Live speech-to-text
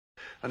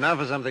And now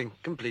for something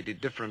completely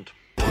different.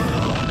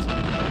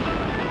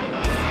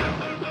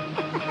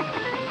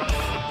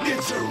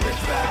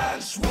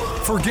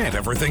 Forget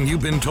everything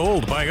you've been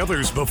told by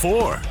others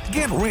before.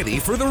 Get ready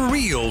for the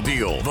real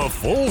deal, the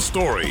full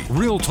story.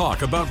 Real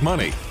talk about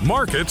money,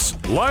 markets,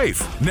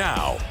 life.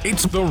 Now,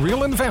 it's The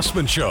Real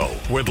Investment Show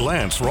with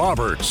Lance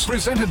Roberts,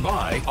 presented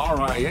by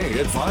RIA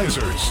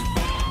Advisors.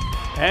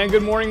 And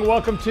good morning.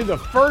 Welcome to the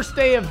first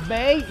day of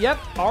May. Yep,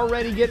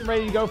 already getting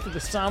ready to go for the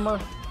summer.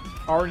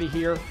 Already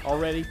here,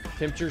 already.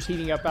 Temperatures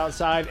heating up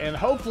outside. And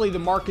hopefully the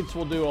markets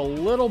will do a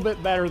little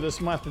bit better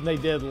this month than they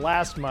did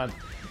last month.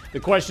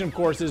 The question, of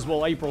course, is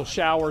will April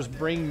showers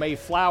bring May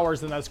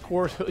flowers? And that's, of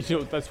course,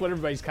 that's what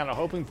everybody's kind of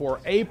hoping for.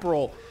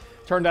 April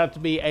turned out to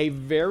be a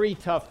very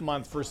tough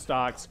month for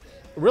stocks,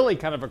 really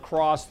kind of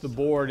across the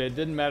board. It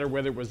didn't matter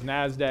whether it was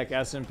NASDAQ,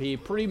 S&P,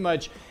 pretty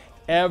much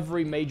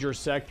every major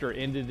sector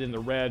ended in the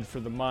red for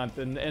the month.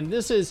 And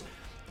this is,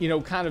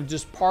 kind of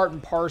just part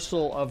and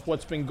parcel of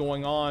what's been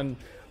going on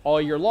all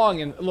year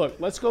long. And look,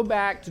 let's go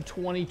back to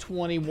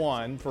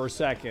 2021 for a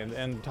second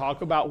and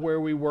talk about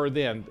where we were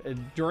then.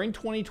 During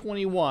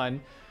 2021,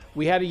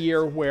 we had a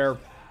year where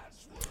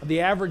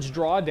the average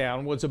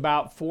drawdown was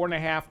about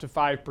 4.5% to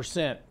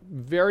 5%,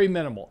 very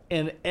minimal.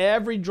 And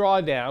every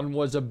drawdown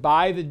was a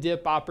buy the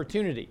dip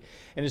opportunity.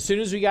 And as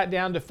soon as we got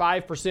down to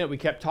 5%, we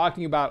kept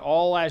talking about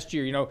all last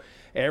year,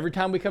 every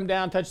time we come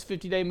down, touch the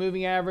 50-day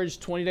moving average,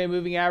 20-day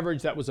moving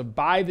average, that was a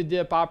buy the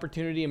dip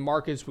opportunity and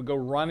markets would go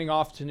running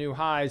off to new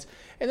highs.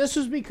 And this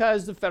was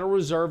because the Federal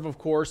Reserve, of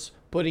course,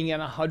 putting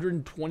in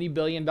 $120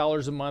 billion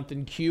a month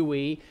in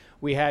QE.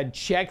 We had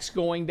checks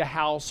going to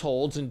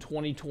households in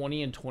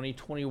 2020 and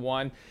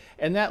 2021.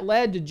 And that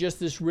led to just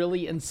this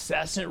really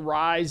incessant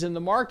rise in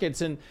the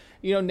markets. And,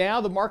 now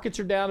the markets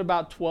are down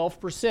about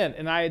 12%.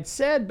 And I had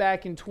said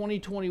back in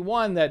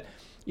 2021 that,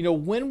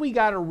 when we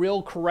got a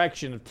real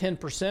correction of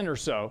 10% or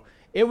so,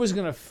 it was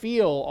going to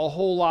feel a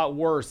whole lot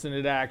worse than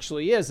it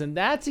actually is. And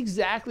that's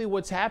exactly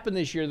what's happened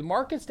this year. The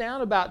market's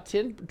down about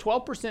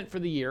 12% for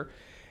the year.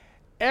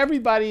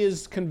 Everybody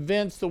is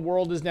convinced the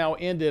world is now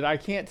ended. I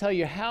can't tell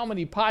you how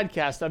many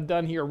podcasts I've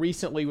done here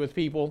recently with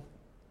people.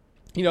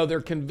 They're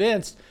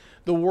convinced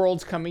the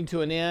world's coming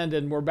to an end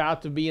and we're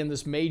about to be in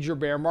this major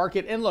bear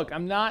market. And look,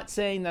 I'm not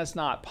saying that's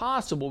not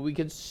possible. We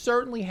could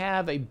certainly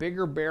have a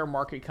bigger bear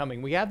market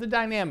coming. We have the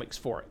dynamics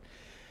for it.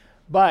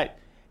 But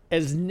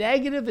as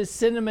negative as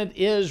sentiment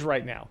is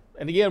right now,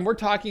 and again, we're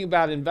talking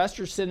about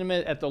investor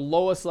sentiment at the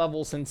lowest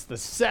level since the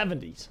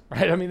 70s,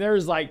 right? I mean,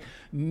 there's like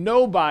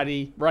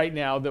nobody right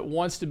now that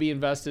wants to be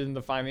invested in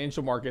the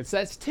financial markets.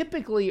 That's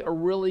typically a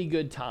really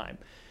good time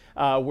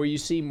where you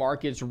see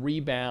markets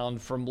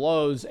rebound from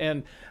lows.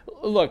 And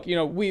look,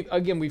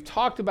 we've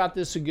talked about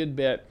this a good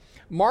bit.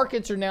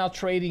 Markets are now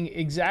trading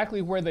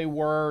exactly where they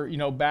were,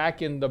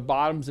 back in the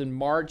bottoms in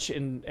March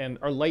and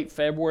or late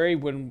February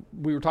when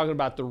we were talking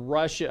about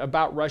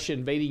Russia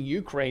invading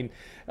Ukraine.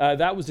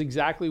 That was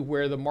exactly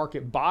where the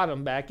market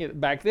bottomed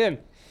back then.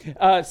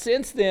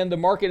 Since then, the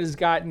market has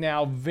gotten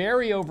now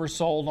very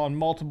oversold on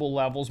multiple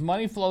levels.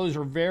 Money flows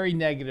are very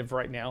negative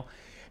right now.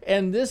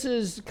 And this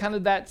is kind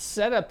of that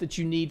setup that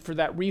you need for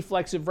that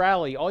reflexive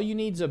rally. All you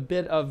need is a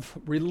bit of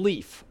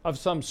relief of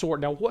some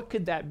sort. Now, what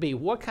could that be?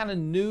 What kind of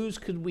news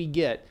could we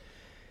get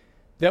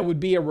that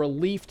would be a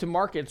relief to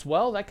markets?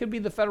 Well, that could be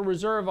the Federal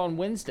Reserve on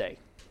Wednesday.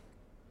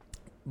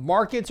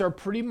 Markets are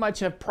pretty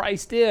much have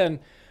priced in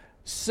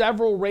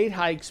several rate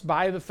hikes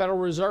by the Federal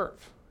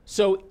Reserve.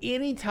 So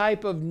any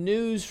type of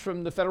news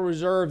from the Federal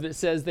Reserve that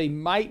says they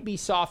might be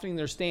softening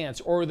their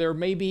stance or there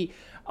may be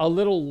a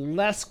little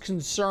less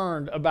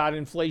concerned about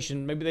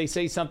inflation. Maybe they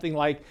say something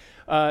like,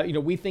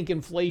 we think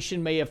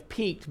inflation may have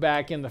peaked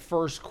back in the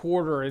first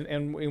quarter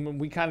and when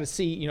we kind of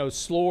see,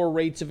 slower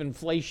rates of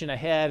inflation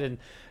ahead and,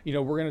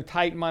 we're going to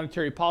tighten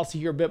monetary policy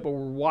here a bit, but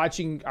we're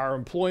watching our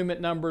employment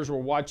numbers, we're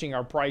watching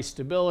our price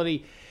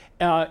stability.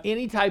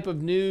 Any type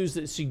of news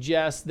that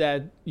suggests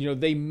that,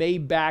 they may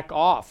back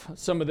off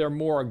some of their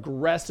more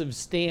aggressive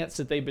stance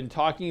that they've been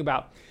talking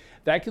about.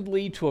 That could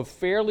lead to a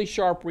fairly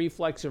sharp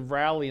reflexive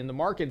rally in the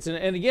markets.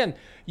 And again,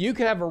 you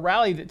could have a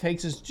rally that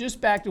takes us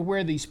just back to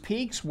where these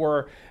peaks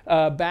were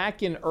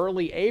back in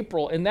early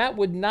April. And that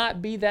would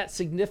not be that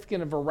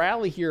significant of a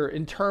rally here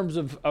in terms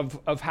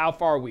of how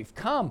far we've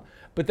come.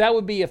 But that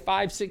would be a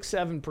 5, 6,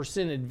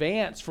 7%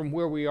 advance from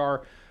where we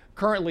are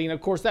currently. And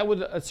of course, that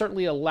would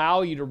certainly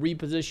allow you to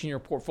reposition your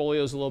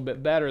portfolios a little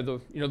bit better.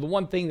 The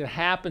one thing that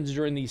happens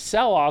during these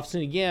sell-offs,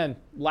 and again,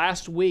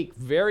 last week,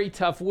 very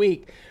tough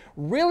week,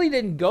 really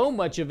didn't go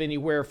much of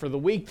anywhere for the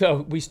week,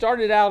 though. We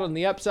started out on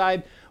the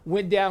upside,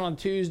 went down on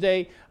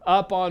Tuesday,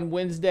 up on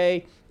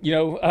Wednesday.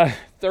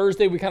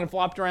 Thursday we kind of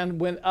flopped around,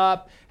 went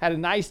up, had a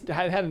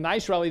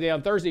nice rally day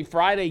on Thursday.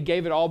 Friday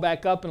gave it all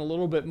back up and a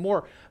little bit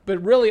more.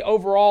 But really,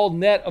 overall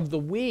net of the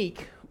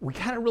week, we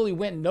kind of really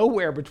went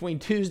nowhere between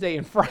Tuesday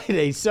and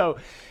Friday. So,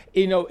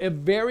 a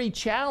very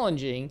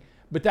challenging,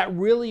 but that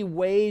really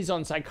weighs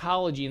on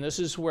psychology. And this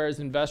is where, as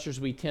investors,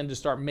 we tend to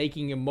start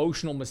making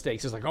emotional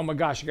mistakes. It's like, oh my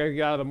gosh, I got to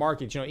get out of the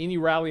market. Any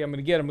rally I'm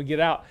going to get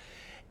out.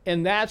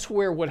 And that's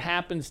where what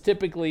happens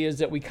typically is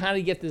that we kind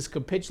of get this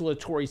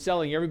capitulatory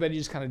selling. Everybody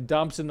just kind of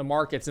dumps in the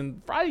markets,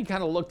 and Friday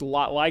kind of looked a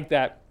lot like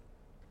that.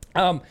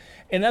 And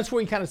that's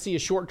where you kind of see a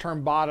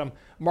short-term bottom.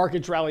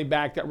 Markets rally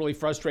back. That really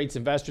frustrates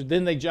investors.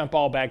 Then they jump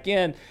all back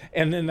in,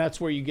 and then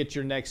that's where you get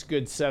your next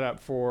good setup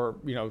for,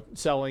 you know,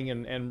 selling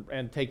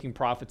and taking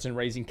profits and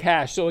raising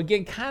cash. So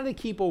again, kind of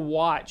keep a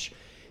watch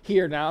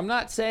here. Now, I'm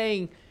not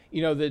saying,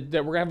 you know, that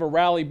we're going to have a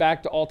rally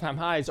back to all-time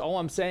highs. All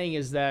I'm saying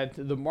is that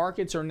the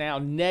markets are now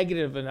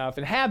negative enough,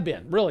 and have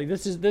been, really.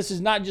 This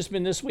has not just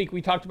been this week.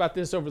 We talked about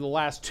this over the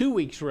last 2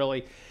 weeks,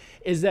 really,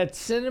 is that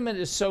sentiment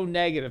is so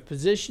negative.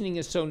 Positioning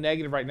is so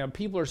negative right now.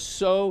 People are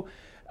so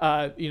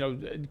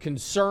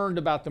concerned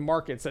about the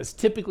markets. That's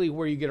typically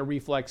where you get a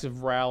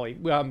reflexive rally.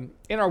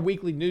 In our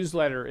weekly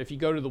newsletter, if you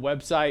go to the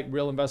website,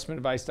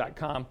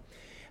 realinvestmentadvice.com,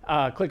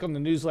 click on the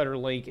newsletter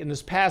link. In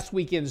this past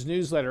weekend's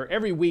newsletter,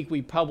 every week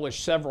we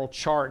publish several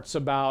charts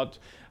about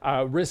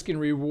risk and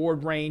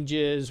reward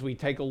ranges. We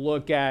take a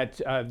look at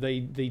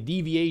the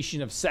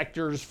deviation of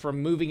sectors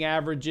from moving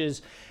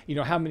averages. You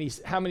know, how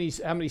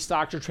many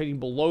stocks are trading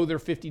below their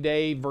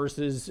 50-day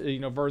versus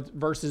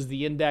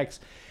the index.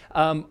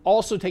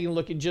 Also taking a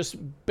look at just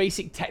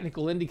basic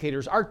technical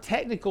indicators. Our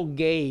technical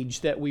gauge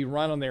that we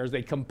run on there is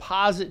a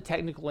composite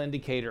technical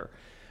indicator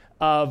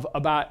of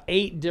about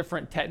 8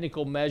 different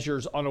technical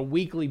measures on a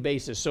weekly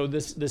basis. So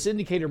this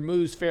indicator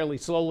moves fairly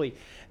slowly.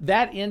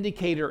 That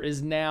indicator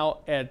is now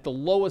at the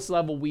lowest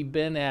level we've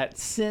been at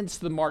since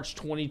the March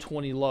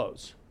 2020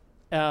 lows.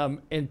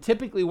 And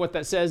typically what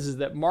that says is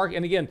that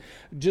and again,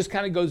 just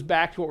kind of goes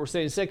back to what we're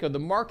saying a second ago, the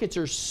markets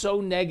are so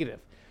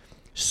negative,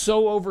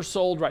 so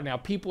oversold right now.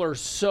 People are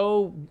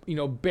so,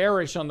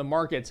 bearish on the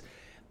markets.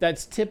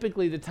 That's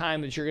typically the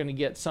time that you're going to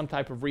get some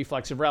type of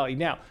reflexive rally.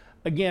 Now,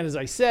 again, as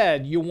I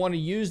said, you want to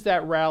use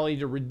that rally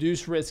to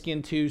reduce risk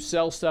into,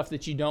 sell stuff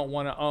that you don't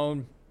want to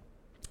own,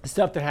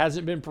 stuff that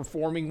hasn't been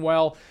performing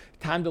well,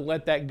 time to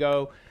let that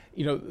go.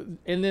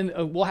 And then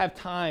we'll have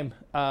time,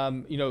 to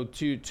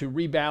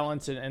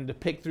rebalance and to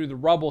pick through the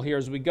rubble here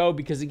as we go,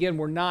 because again,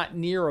 we're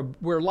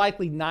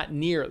likely not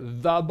near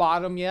the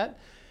bottom yet.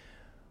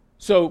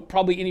 So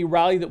probably any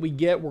rally that we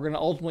get, we're going to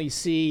ultimately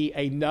see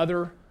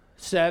another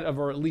set of,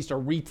 or at least a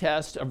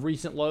retest of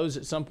recent lows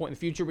at some point in the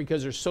future,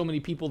 because there's so many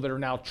people that are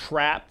now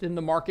trapped in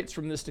the markets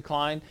from this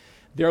decline.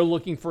 They're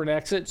looking for an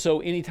exit. So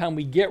anytime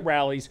we get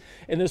rallies,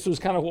 and this was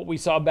kind of what we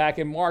saw back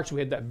in March, we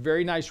had that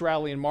very nice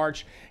rally in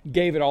March,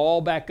 gave it all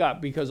back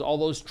up because all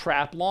those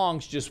trapped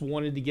longs just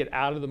wanted to get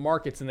out of the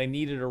markets and they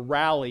needed a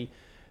rally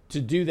to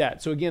do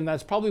that. So again,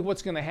 that's probably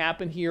what's going to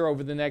happen here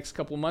over the next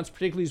couple of months,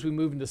 particularly as we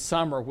move into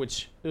summer,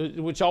 which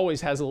always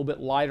has a little bit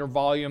lighter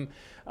volume.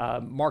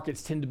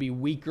 Markets tend to be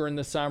weaker in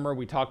the summer.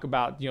 We talk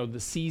about the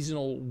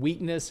seasonal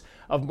weakness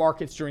of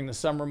markets during the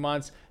summer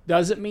months.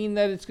 Doesn't mean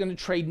that it's going to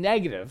trade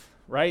negative,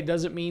 right?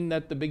 Doesn't mean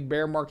that the big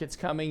bear market's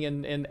coming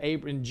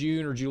in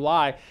June or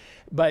July,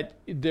 but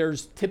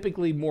there's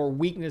typically more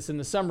weakness in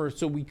the summer.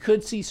 So we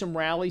could see some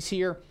rallies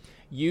here.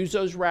 Use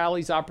those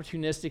rallies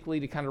opportunistically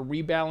to kind of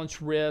rebalance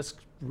risk,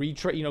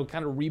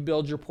 kind of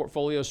rebuild your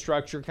portfolio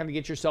structure, kind of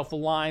get yourself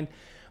aligned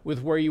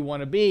with where you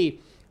want to be.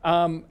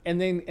 And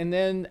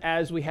then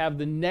as we have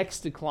the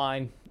next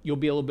decline, you'll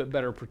be a little bit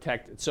better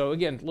protected. So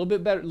again, a little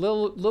bit better,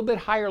 little bit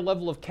higher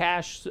level of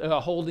cash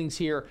holdings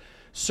here,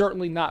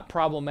 certainly not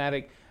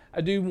problematic.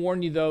 I do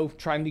warn you though,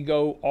 trying to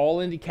go all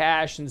into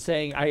cash and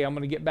saying, hey, I'm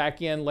going to get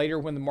back in later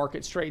when the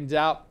market straightens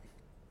out,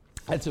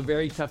 that's a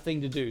very tough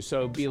thing to do.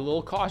 So be a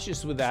little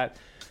cautious with that.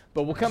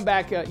 But we'll come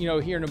back,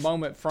 here in a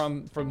moment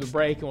from the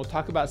break, and we'll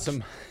talk about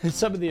some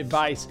of the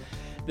advice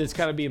that's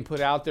kind of being put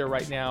out there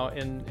right now.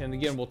 And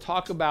again, we'll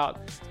talk about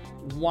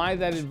why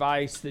that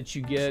advice that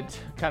you get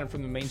kind of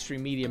from the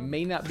mainstream media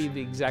may not be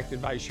the exact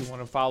advice you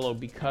want to follow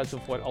because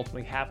of what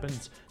ultimately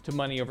happens to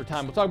money over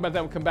time. We'll talk about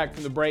that when we come back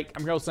from the break.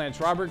 I'm your host,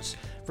 Lance Roberts,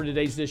 for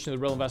today's edition of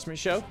the Real Investment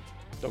Show.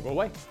 Don't go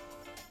away.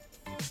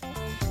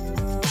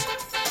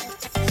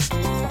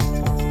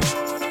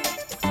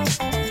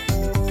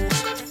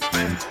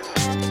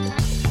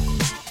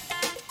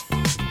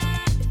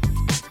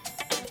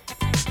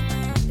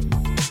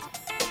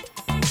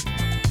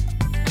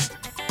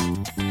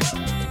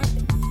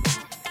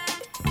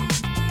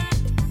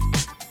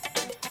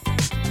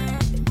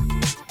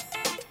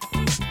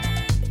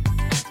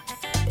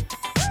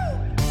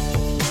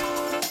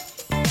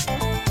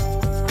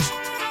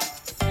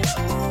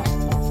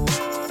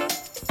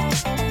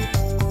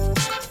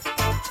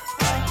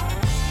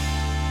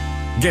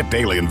 Get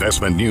daily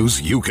investment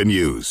news you can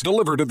use,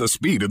 delivered at the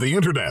speed of the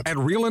internet at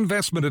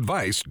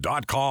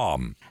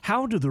realinvestmentadvice.com.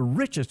 How do the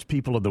richest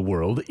people in the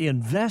world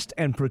invest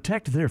and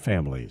protect their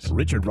families?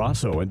 Richard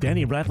Rosso and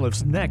Danny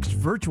Ratliff's next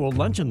virtual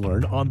Lunch and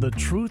Learn on the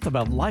truth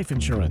about life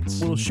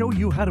insurance will show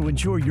you how to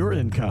insure your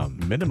income,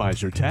 minimize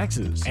your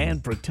taxes,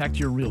 and protect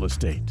your real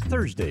estate.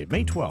 Thursday,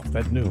 May 12th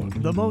at noon.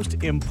 The most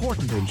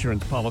important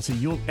insurance policy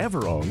you'll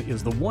ever own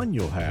is the one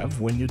you'll have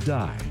when you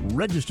die.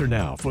 Register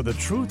now for the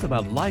Truth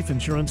About Life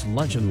Insurance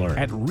Lunch and Learn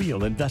at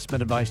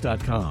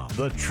realinvestmentadvice.com.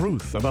 The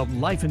truth about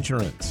life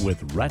insurance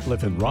with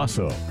Ratliff and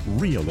Rosso.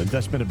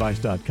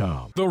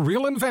 Realinvestmentadvice.com. The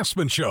Real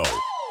Investment Show.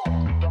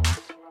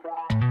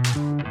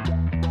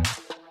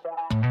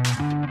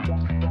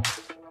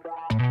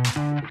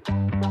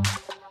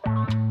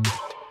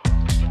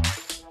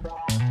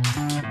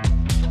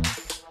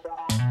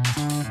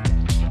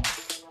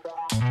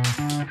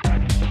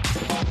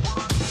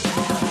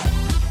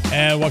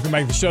 And welcome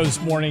back to the show this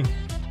morning.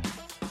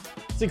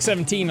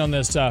 6:17 on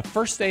this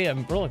first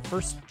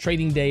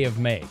trading day of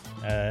May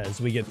as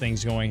we get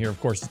things going here. Of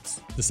course,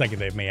 it's the second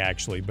day of May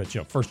actually, but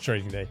first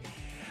trading day.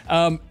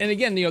 And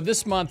again,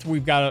 this month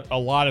we've got a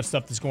lot of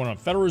stuff that's going on.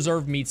 Federal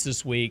Reserve meets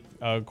this week.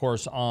 Of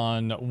course,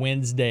 on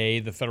Wednesday,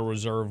 the Federal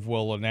Reserve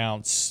will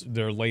announce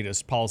their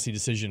latest policy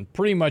decision,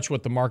 pretty much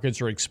what the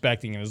markets are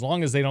expecting. And as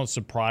long as they don't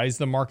surprise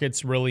the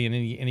markets really in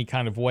any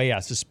kind of way, I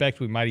suspect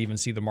we might even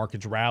see the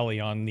markets rally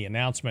on the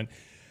announcement.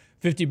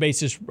 50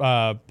 basis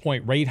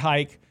point rate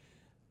hike,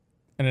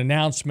 an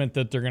announcement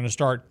that they're going to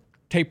start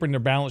tapering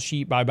their balance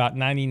sheet by about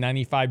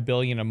 $95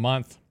 billion a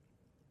month.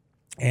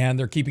 And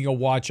they're keeping a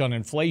watch on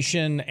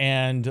inflation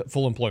and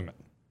full employment.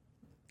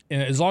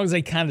 And as long as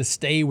they kind of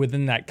stay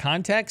within that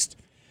context,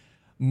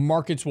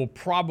 markets will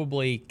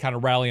probably kind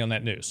of rally on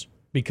that news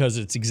because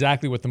it's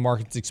exactly what the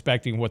market's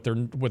expecting. What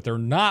they're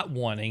not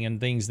wanting,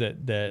 and things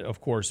that of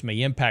course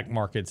may impact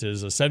markets,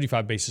 is a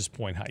 75 basis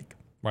point hike,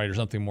 right, or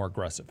something more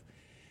aggressive.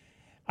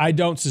 I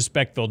don't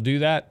suspect they'll do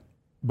that,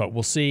 but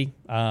we'll see.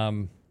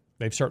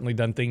 They've certainly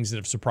done things that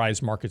have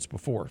surprised markets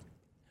before.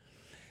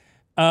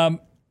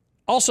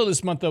 Also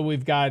this month, though,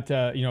 we've got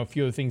a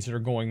few of the things that are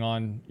going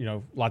on.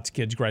 Lots of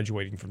kids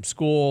graduating from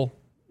school,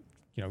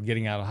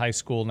 getting out of high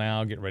school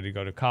now, getting ready to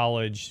go to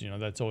college.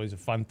 That's always a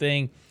fun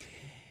thing.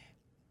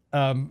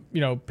 Parents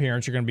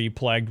are going to be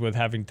plagued with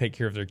having to take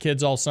care of their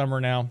kids all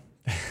summer now.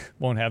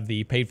 Won't have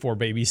the paid-for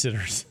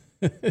babysitters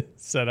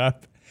set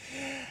up.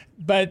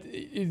 But,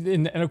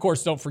 and of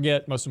course, don't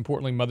forget, most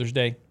importantly, Mother's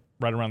Day,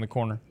 right around the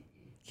corner.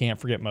 Can't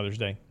forget Mother's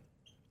Day.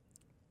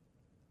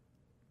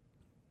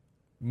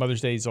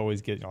 Mother's Day is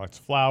always getting lots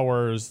of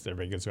flowers.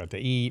 Everybody gets out to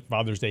eat.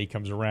 Father's Day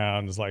comes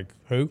around. It's like,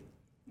 who?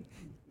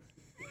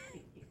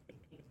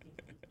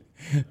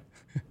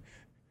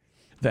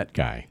 That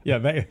guy. Yeah.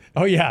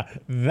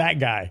 That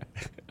guy.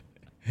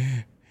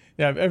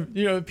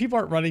 Yeah, people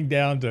aren't running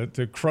down to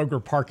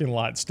Kroger parking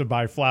lots to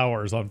buy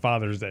flowers on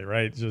Father's Day,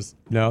 right?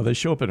 No, they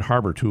show up at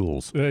Harbor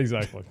Tools.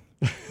 Exactly.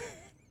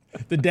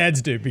 The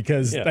dads do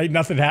because ain't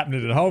nothing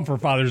happening at home for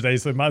Father's Day,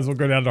 so they might as well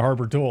go down to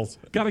Harbor Tools.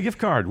 Got a gift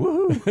card.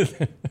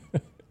 Woohoo!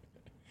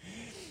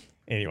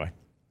 Anyway,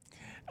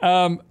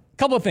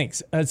 couple of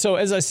things. So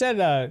as I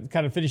said,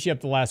 kind of finishing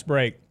up the last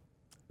break,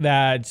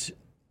 that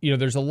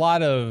there's a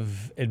lot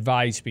of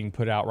advice being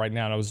put out right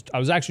now. And I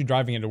was actually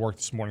driving into work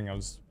this morning. I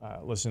was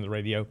listening to the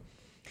radio.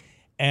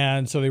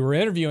 And so they were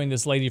interviewing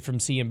this lady from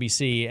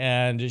CNBC,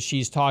 and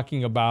she's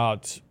talking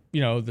about,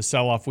 the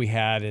sell-off we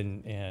had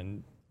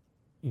in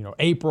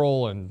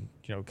April, and,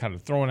 kind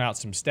of throwing out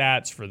some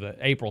stats for the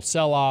April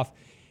sell-off.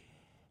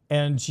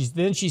 And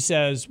she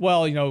says,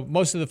 well,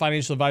 most of the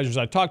financial advisors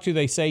I talk to,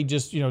 they say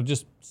just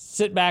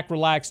sit back,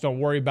 relax, don't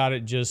worry about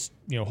it, just,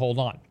 hold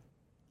on.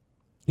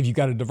 If you've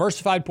got a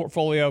diversified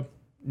portfolio,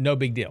 no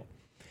big deal.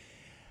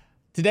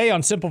 Today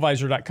on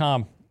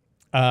SimpleVisor.com,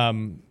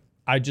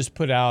 I just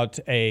put out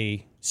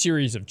a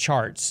series of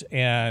charts,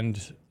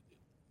 and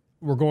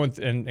we're going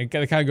and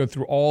kind of go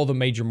through all the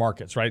major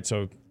markets, right?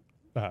 So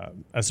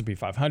S&P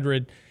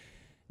 500,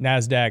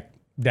 NASDAQ,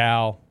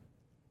 Dow,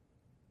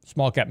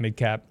 small cap, mid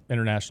cap,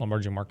 international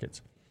emerging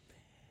markets.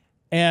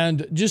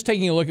 And just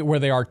taking a look at where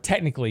they are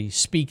technically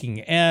speaking.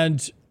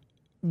 And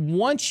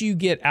once you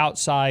get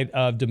outside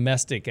of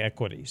domestic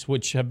equities,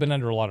 which have been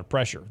under a lot of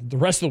pressure, the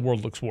rest of the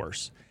world looks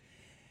worse.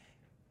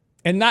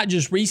 And not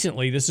just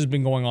recently, this has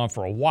been going on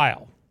for a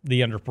while,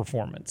 the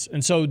underperformance.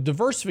 And so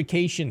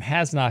diversification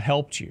has not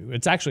helped you.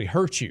 It's actually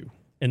hurt you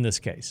in this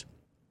case.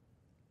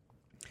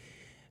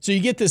 So you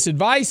get this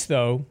advice,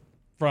 though,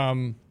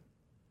 from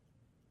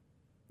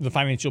the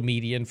financial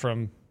media and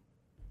from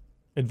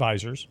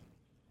advisors,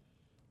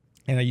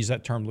 and I use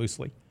that term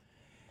loosely,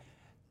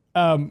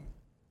 that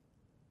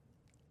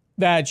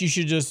you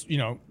should just,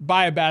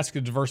 buy a basket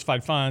of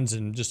diversified funds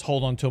and just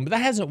hold on to them. But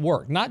that hasn't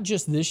worked, not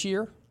just this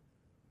year.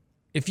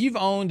 If you've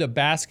owned a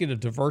basket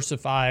of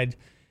diversified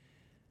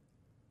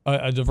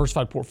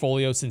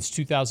portfolio since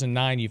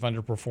 2009, you've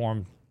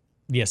underperformed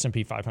the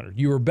S&P 500.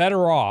 You were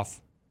better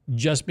off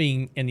just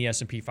being in the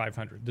S&P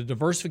 500. The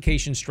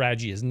diversification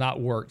strategy has not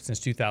worked since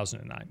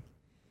 2009.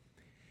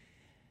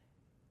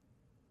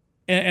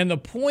 And the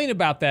point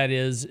about that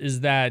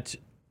is that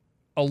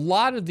a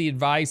lot of the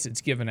advice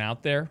that's given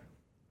out there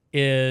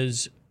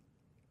is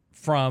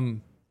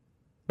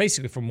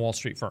basically from Wall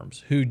Street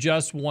firms who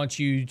just want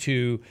you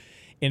to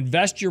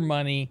invest your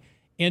money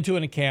into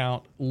an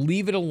account,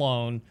 leave it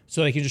alone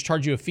so they can just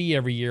charge you a fee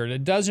every year. And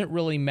it doesn't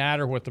really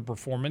matter what the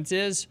performance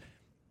is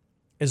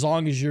as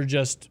long as you're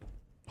just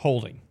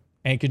holding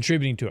and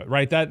contributing to it,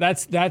 right?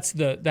 That's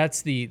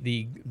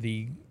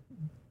the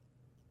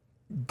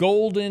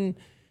golden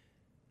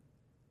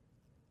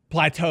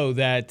plateau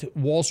that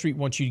Wall Street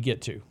wants you to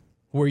get to,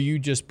 where you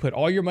just put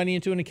all your money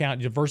into an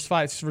account,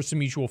 diversify it for some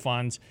mutual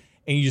funds,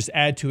 and you just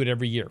add to it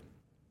every year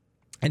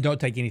and don't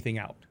take anything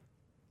out.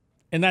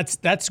 And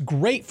that's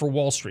great for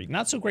Wall Street.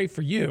 Not so great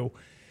for you,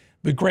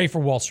 but great for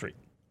Wall Street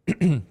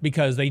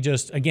because they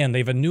just, again,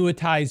 they've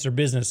annuitized their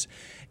business.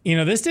 You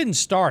know, this didn't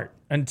start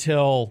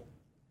until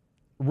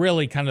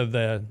really kind of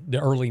the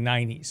early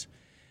 90s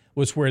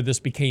was where this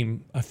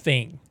became a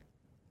thing.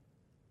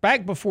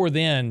 Back before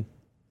then,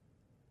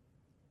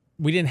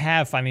 we didn't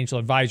have financial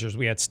advisors.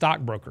 We had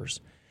stockbrokers.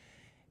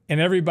 And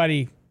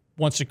everybody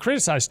wants to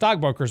criticize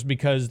stockbrokers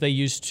because they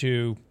used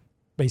to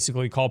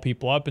basically call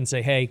people up and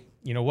say, hey,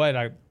 you know what,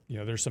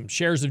 there's some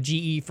shares of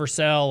GE for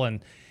sale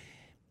and,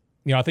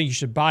 I think you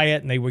should buy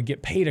it. And they would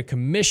get paid a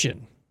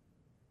commission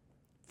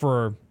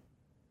for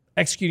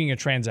executing a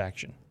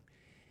transaction.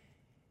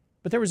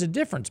 But there was a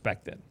difference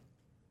back then.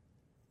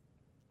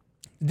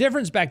 The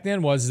difference back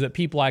then was that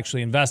people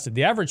actually invested.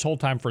 The average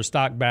hold time for a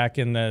stock back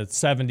in the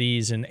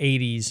 70s and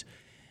 80s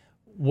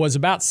was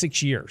about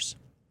 6 years.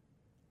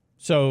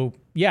 So,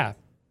 yeah,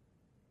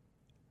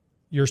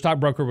 your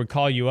stockbroker would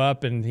call you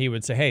up and he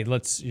would say, hey,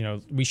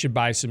 we should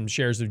buy some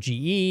shares of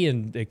GE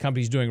and the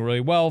company's doing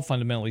really well,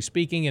 fundamentally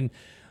speaking. And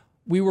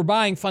we were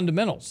buying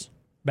fundamentals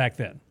back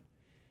then.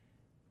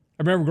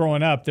 I remember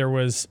growing up, there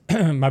was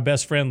my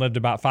best friend lived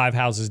about 5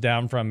 houses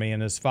down from me,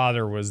 and his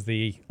father was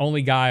the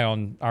only guy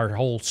on our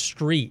whole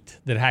street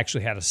that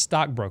actually had a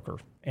stockbroker.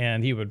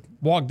 And he would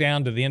walk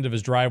down to the end of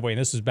his driveway, and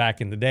this was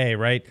back in the day,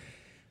 right?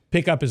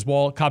 Pick up his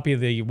copy of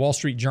the Wall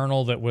Street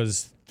Journal that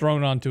was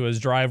thrown onto his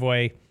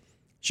driveway,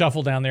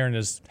 shuffle down there in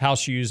his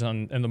house shoes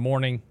in the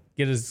morning,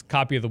 get his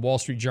copy of the Wall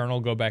Street Journal,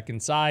 go back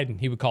inside,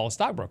 and he would call a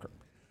stockbroker.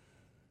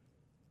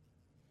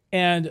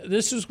 And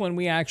this is when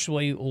we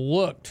actually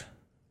looked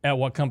at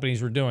what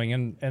companies were doing.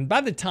 And by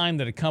the time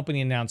that a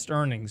company announced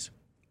earnings,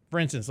 for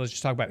instance, let's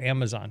just talk about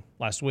Amazon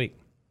last week.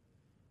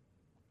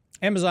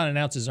 Amazon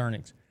announces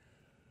earnings.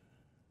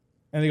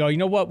 And they go, you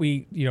know what,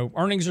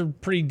 earnings are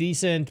pretty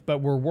decent, but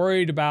we're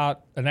worried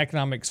about an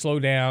economic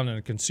slowdown and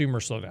a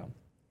consumer slowdown.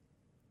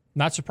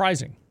 Not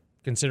surprising,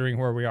 considering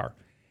where we are.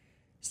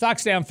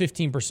 Stock's down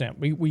 15%.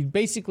 We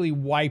basically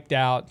wiped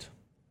out,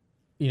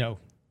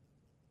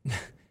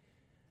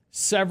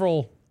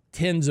 several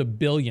tens of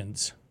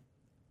billions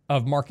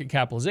of market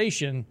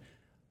capitalization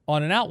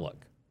on an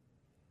outlook.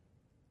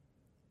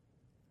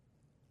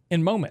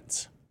 In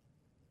moments,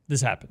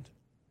 this happened.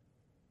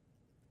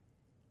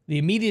 The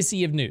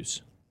immediacy of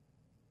news,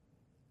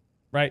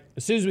 right?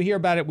 As soon as we hear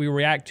about it, we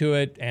react to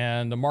it,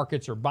 and the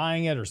markets are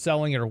buying it or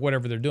selling it or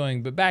whatever they're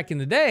doing. But back in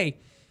the day,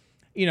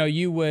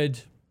 you would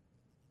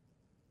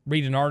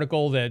read an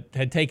article that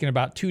had taken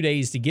about 2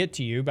 days to get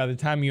to you. By the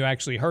time you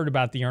actually heard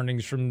about the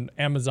earnings from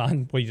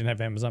Amazon, well, you didn't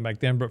have Amazon back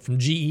then, but from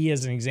GE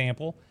as an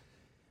example,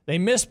 they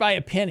missed by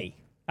a penny.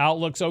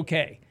 Outlook's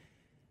okay.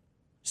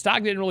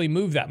 Stock didn't really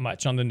move that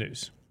much on the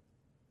news.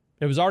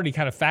 It was already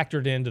kind of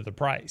factored into the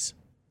price.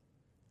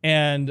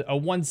 And a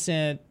 1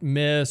 cent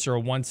miss or a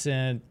 1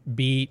 cent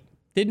beat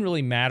didn't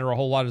really matter a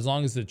whole lot as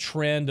long as the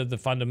trend of the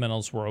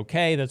fundamentals were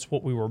okay. That's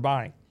what we were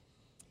buying.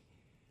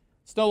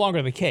 It's no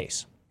longer the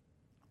case.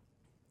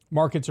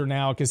 Markets are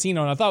now a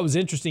casino. And I thought it was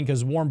interesting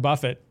because Warren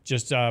Buffett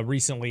just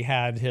recently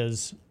had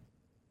his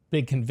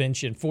big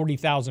convention.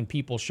 40,000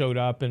 people showed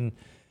up in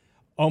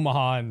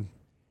Omaha and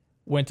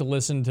went to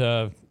listen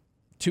to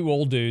two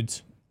old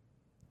dudes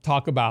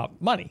talk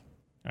about money,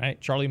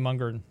 right? Charlie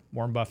Munger and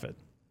Warren Buffett.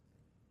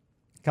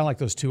 Kind of like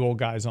those two old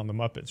guys on the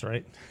Muppets,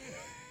 right?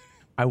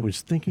 I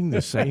was thinking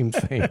the same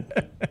thing.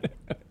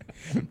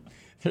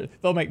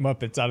 They'll make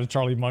Muppets out of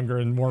Charlie Munger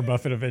and Warren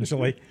Buffett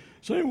eventually.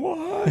 Say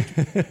what?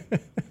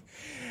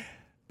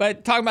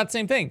 But talking about the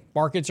same thing.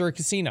 Markets are a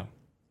casino.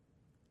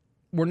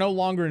 We're no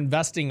longer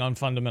investing on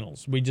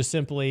fundamentals. We just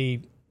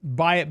simply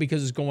buy it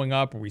because it's going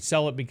up, or we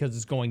sell it because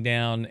it's going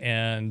down,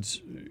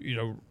 and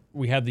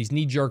we have these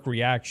knee-jerk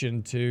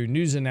reaction to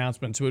news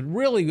announcements. So it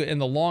really, in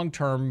the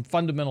long-term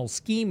fundamental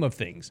scheme of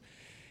things,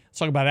 let's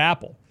talk about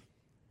Apple.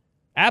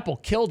 Apple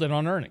killed it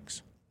on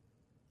earnings.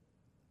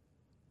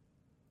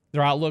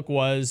 Their outlook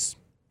was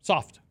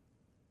soft.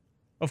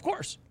 Of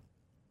course.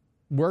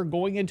 We're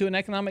going into an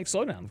economic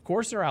slowdown. Of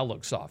course their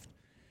outlook's soft.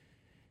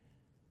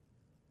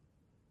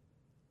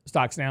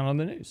 Stock's down on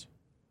the news.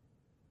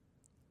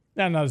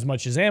 Now, not as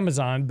much as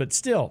Amazon, but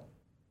still,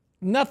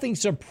 nothing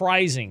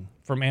surprising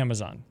from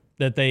Amazon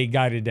that they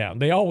guided down.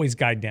 They always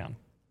guide down,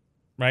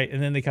 right?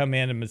 And then they come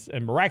in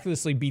and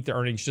miraculously beat the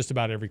earnings just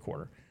about every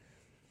quarter.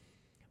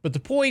 But the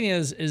point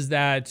is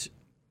that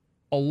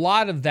a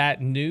lot of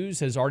that news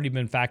has already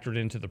been factored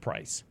into the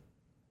price.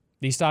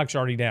 These stocks are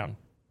already down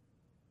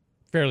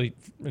fairly,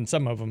 and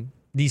some of them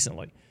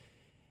decently.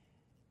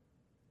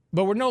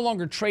 But we're no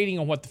longer trading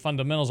on what the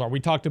fundamentals are.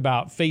 We talked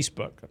about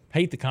Facebook.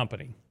 Hate the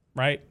company,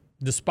 right?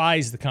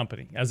 Despise the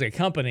company. As a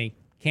company,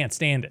 can't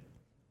stand it.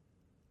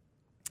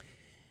 I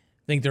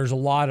think there's a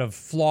lot of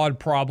flawed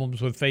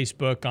problems with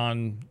Facebook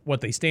on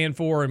what they stand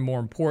for, and more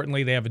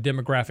importantly, they have a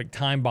demographic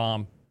time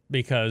bomb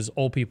because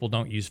old people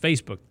don't use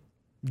Facebook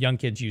young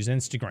kids use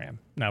Instagram.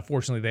 Now,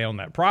 fortunately, they own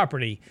that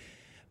property,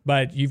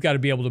 but you've got to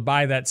be able to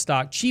buy that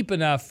stock cheap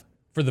enough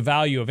for the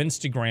value of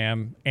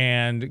Instagram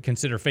and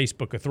consider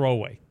Facebook a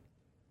throwaway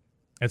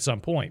at some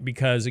point.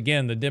 Because,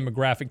 again, the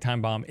demographic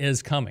time bomb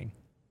is coming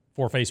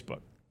for Facebook.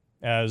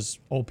 As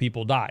old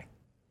people die,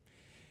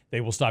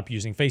 they will stop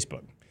using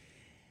Facebook.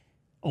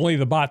 Only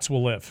the bots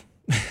will live.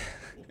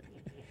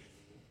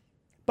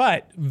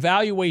 But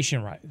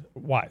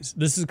valuation-wise,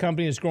 this is a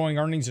company that's growing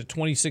earnings at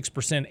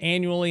 26%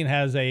 annually and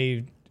has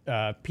a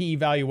P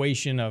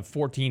valuation of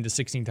 14 to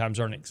 16 times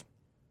earnings.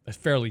 That's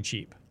fairly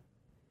cheap.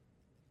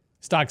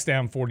 Stock's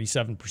down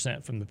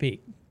 47% from the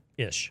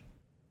peak-ish.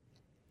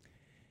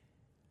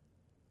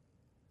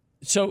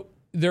 So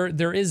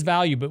there is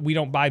value, but we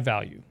don't buy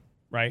value,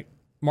 right?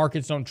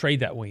 Markets don't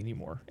trade that way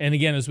anymore. And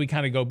again, as we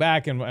kind of go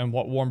back and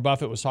what Warren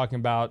Buffett was talking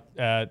about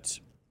at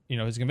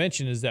his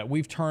convention is that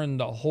we've turned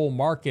the whole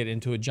market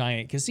into a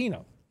giant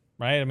casino,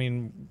 right? I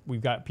mean,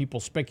 we've got people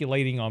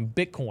speculating on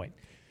Bitcoin.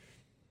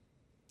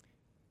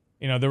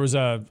 There was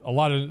a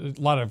lot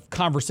of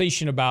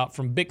conversation about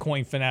from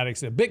Bitcoin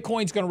fanatics that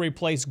Bitcoin's going to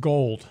replace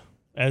gold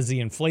as the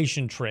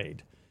inflation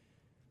trade.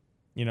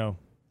 It's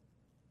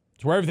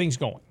where everything's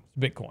going. It's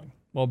Bitcoin.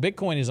 Well,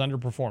 Bitcoin has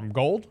underperformed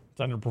gold.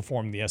 It's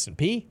underperformed the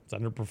S&P. It's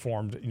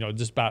underperformed,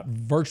 just about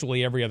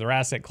virtually every other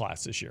asset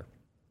class this year.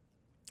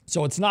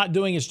 So it's not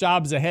doing its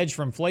job as a hedge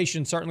for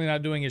inflation, certainly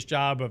not doing its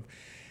job of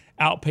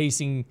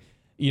outpacing,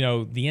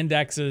 the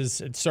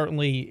indexes. It's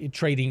certainly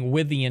trading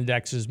with the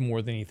indexes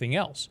more than anything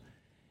else.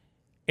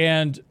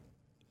 And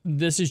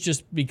this is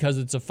just because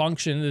it's a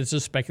function, it's a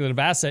speculative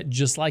asset,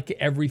 just like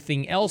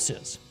everything else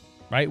is,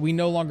 right? We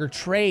no longer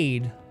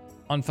trade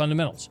on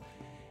fundamentals.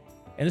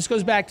 And this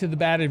goes back to the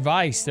bad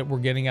advice that we're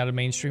getting out of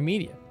mainstream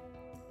media.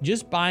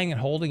 Just buying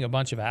and holding a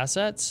bunch of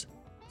assets,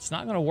 it's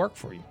not going to work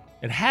for you.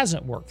 It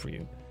hasn't worked for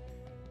you.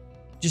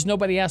 Just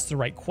nobody asks the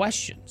right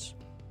questions.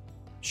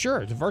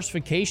 Sure,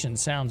 diversification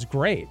sounds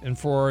great. And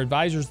for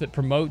advisors that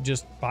promote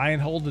just buy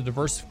and hold a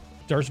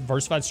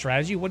diversified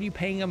strategy, what are you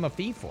paying them a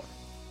fee for?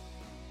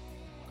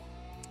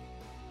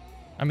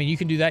 I mean, you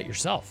can do that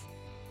yourself.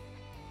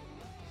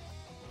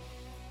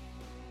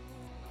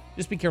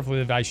 Just be careful with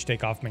the advice you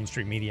take off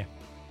mainstream media.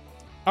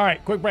 All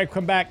right, quick break,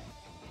 come back.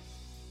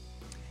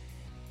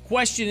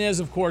 Question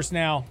is, of course,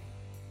 now,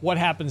 what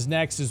happens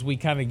next as we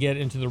kind of get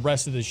into the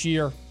rest of this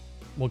year?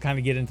 We'll kind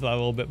of get into that a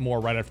little bit more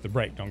right after the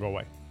break. Don't go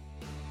away.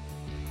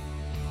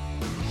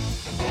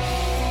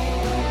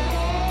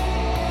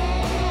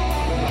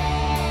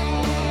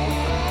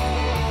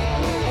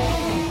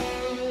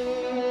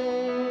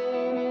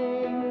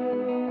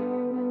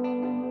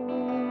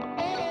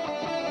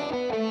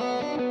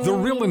 The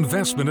Real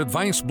Investment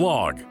Advice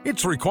blog.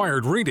 It's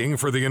required reading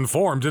for the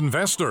informed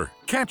investor.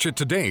 Catch it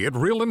today at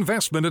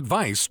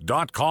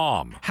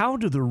realinvestmentadvice.com. How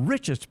do the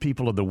richest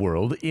people in the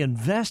world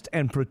invest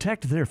and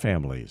protect their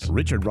families?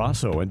 Richard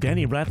Rosso and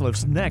Danny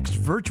Ratliff's next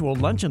virtual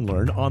Lunch and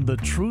Learn on the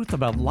truth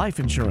about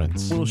life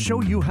insurance will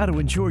show you how to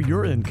ensure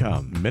your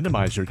income,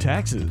 minimize your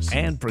taxes,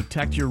 and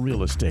protect your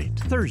real estate.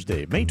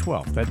 Thursday, May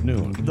 12th at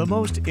noon. The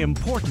most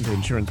important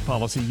insurance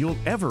policy you'll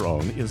ever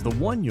own is the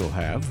one you'll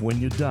have when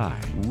you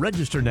die.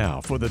 Register now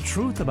for the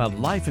Truth About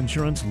Life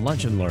Insurance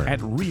Lunch and Learn at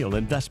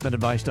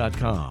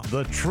realinvestmentadvice.com.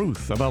 The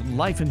Truth About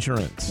Life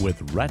Insurance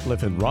with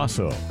Ratliff and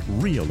Rosso.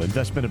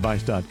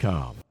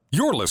 Realinvestmentadvice.com.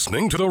 You're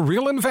listening to The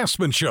Real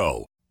Investment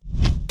Show.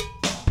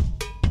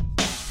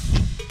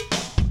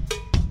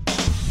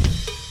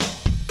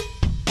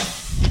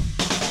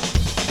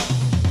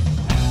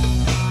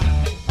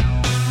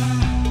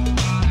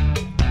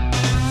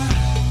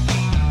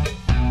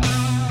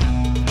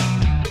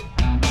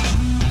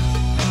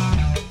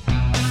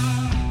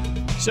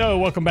 So,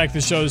 welcome back to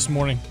the show this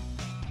morning.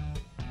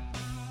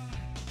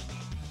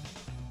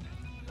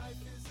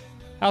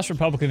 House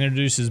Republican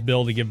introduces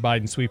bill to give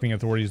Biden sweeping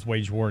authority to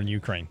wage war in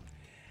Ukraine.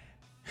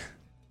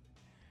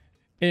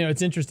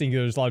 It's interesting.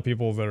 There's a lot of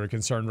people that are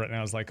concerned right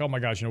now. It's like, oh my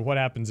gosh, what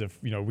happens if,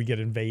 we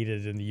get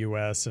invaded in the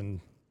U.S. and,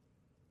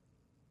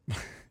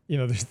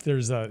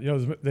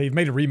 they've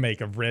made a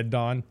remake of Red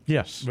Dawn.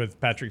 Yes. With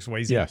Patrick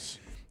Swayze. Yes.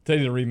 They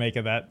did a remake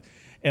of that.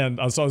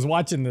 And so I was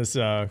watching this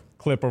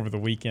clip over the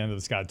weekend of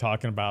this guy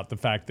talking about the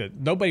fact that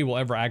nobody will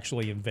ever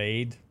actually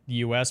invade the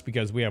U.S.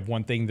 because we have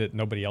one thing that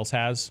nobody else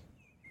has.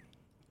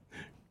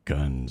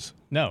 Guns.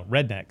 No,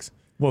 rednecks.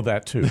 Well,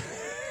 that too.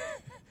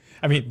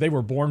 I mean, they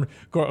were born,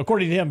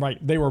 according to him, right,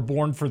 they were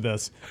born for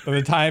this. By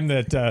the time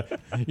that,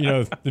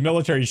 the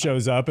military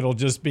shows up, it'll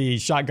just be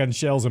shotgun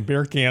shells and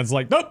beer cans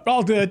like, nope,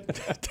 all good.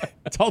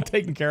 It's all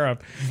taken care of.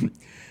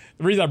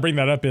 The reason I bring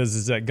that up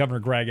is that Governor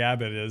Greg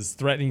Abbott is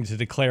threatening to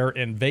declare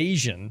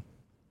invasion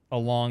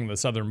along the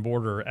southern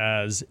border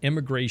as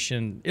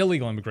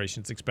illegal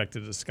immigration is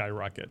expected to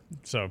skyrocket.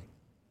 So,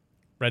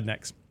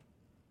 rednecks.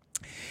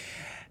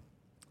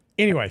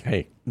 Anyway.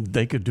 Hey,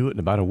 they could do it in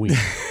about a week.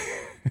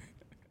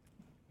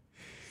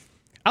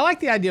 I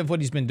like the idea of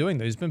what he's been doing,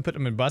 though. He's been putting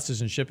them in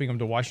buses and shipping them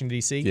to Washington,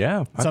 D.C.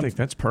 Yeah, I think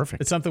that's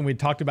perfect. It's something we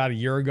talked about a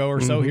year ago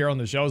or so here on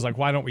the show. It's like,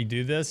 why don't we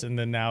do this? And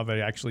then now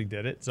they actually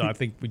did it. So I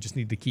think we just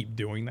need to keep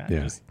doing that.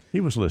 Yeah,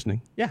 he was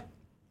listening. Yeah.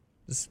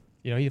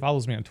 He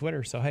follows me on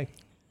Twitter, so hey.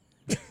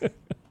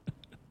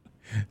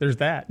 There's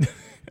that.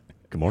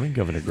 Good morning,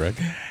 Governor Greg.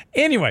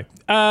 Anyway,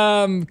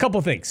 a couple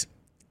of things.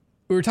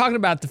 We were talking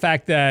about the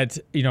fact that,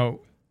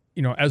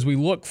 as we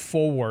look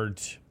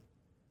forward,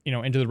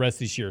 into the rest of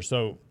this year.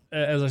 So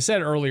as I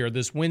said earlier,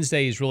 this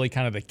Wednesday is really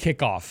kind of the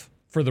kickoff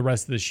for the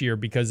rest of this year,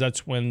 because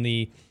that's when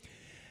the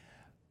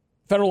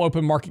Federal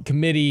Open Market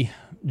Committee,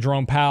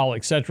 Jerome Powell,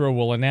 et cetera,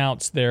 will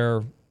announce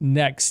their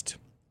next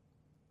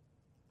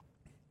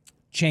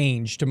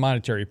change to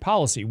monetary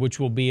policy, which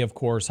will be, of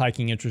course,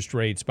 hiking interest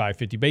rates by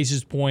 50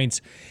 basis points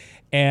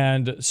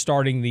and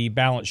starting the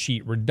balance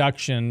sheet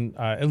reduction.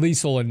 At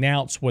least they'll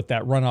announce what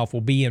that runoff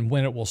will be and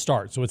when it will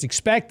start. So it's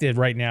expected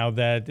right now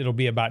that it'll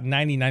be about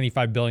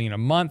 $95 billion a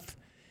month,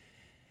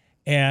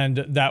 and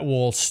that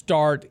will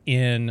start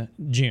in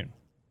June,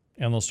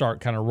 and they'll start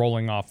kind of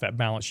rolling off that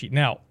balance sheet.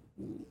 Now,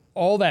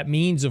 all that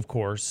means, of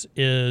course,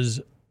 is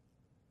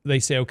they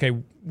say, okay,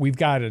 we've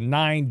got a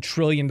 $9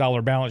 trillion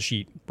balance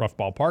sheet, rough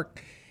ballpark,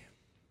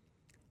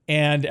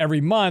 and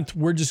every month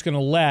we're just going to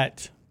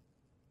let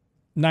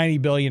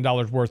 $90 billion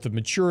worth of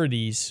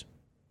maturities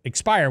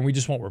expire, and we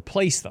just won't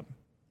replace them.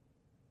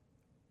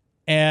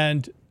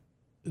 And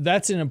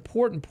that's an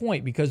important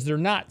point, because they're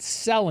not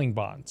selling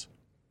bonds.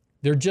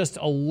 They're just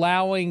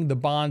allowing the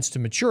bonds to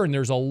mature, and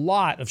there's a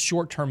lot of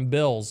short-term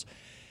bills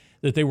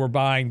that they were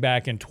buying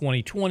back in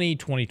 2020,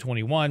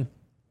 2021.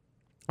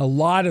 A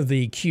lot of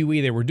the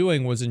QE they were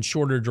doing was in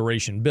shorter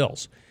duration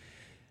bills.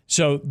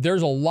 So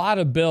there's a lot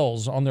of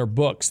bills on their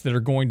books that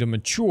are going to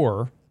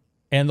mature,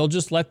 and they'll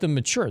just let them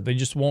mature. They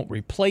just won't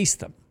replace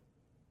them.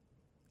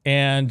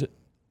 And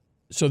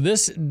so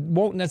this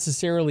won't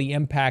necessarily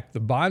impact the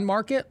bond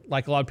market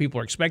like a lot of people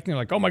are expecting.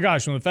 Like, oh my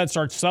gosh, when the Fed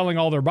starts selling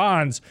all their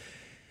bonds,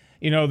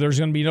 there's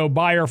going to be no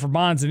buyer for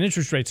bonds and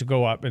interest rates will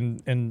go up.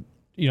 And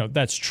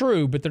that's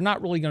true, but they're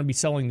not really going to be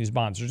selling these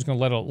bonds. They're just going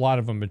to let a lot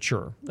of them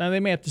mature. Now, they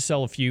may have to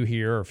sell a few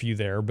here or a few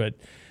there, but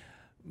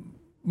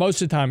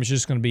most of the time it's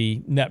just going to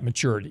be net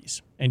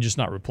maturities and just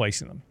not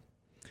replacing them.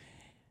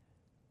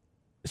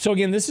 So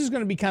again, this is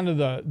going to be kind of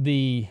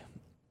the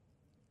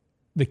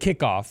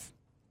kickoff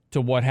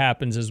to what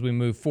happens as we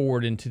move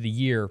forward into the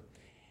year.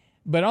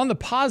 But on the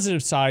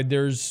positive side,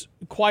 there's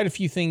quite a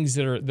few things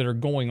that are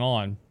going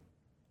on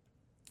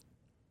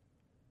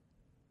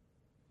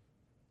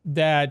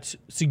that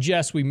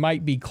suggest we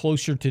might be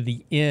closer to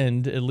the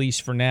end, at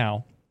least for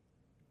now,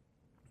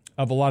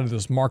 of a lot of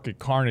this market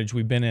carnage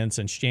we've been in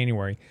since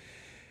January.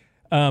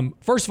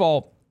 First of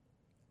all,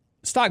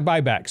 stock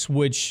buybacks,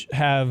 which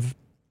have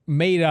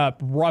made up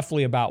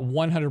roughly about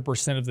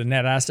 100% of the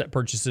net asset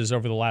purchases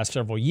over the last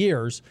several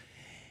years,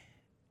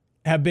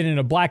 have been in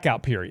a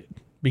blackout period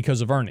because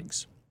of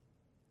earnings.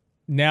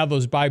 Now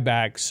those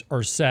buybacks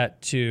are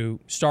set to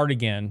start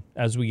again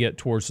as we get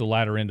towards the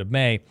latter end of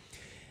May.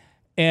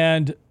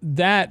 And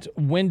that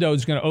window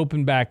is going to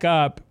open back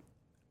up.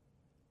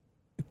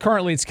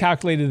 Currently, it's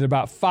calculated at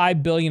about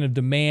 $5 billion of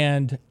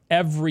demand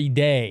every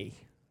day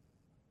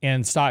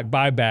in stock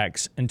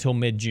buybacks until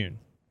mid-June.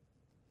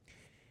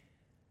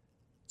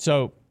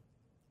 So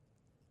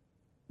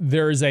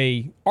there is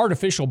a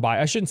artificial buy.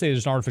 I shouldn't say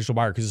there's an artificial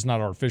buyer because it's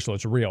not artificial,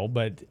 it's real,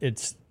 but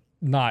it's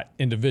not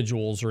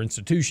individuals or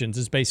institutions.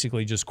 It's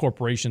basically just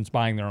corporations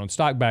buying their own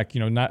stock back.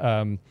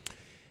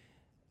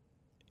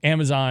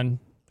 Amazon,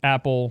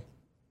 Apple,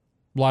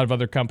 a lot of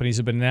other companies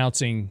have been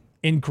announcing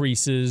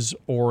increases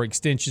or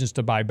extensions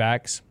to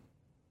buybacks.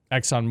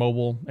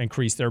 ExxonMobil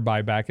increased their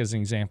buyback as an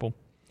example.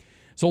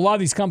 So a lot of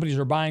these companies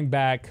are buying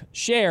back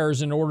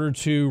shares in order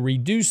to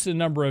reduce the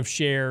number of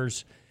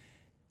shares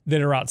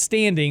that are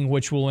outstanding,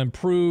 which will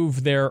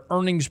improve their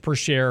earnings per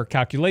share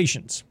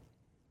calculations.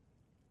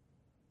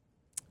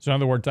 So in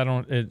other words,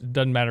 it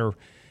doesn't matter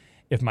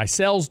if my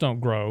sales don't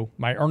grow,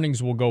 my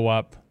earnings will go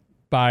up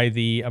by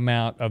the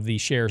amount of the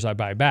shares I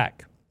buy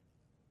back.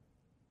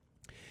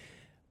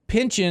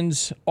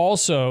 Pensions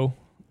also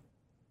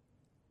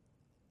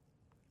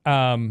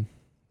are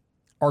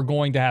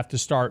going to have to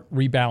start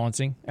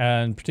rebalancing,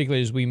 and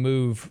particularly as we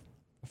move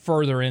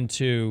further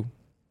into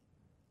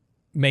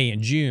May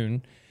and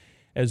June,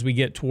 as we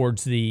get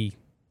towards the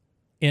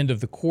end of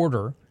the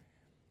quarter,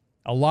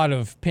 a lot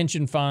of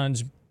pension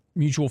funds,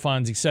 mutual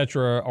funds, et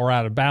cetera, are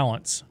out of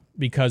balance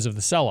because of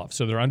the sell-off.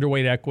 So they're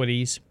underweight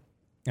equities,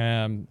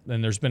 and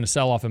there's been a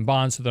sell-off in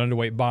bonds, so they're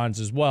underweight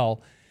bonds as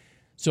well.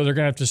 So they're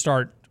going to have to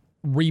start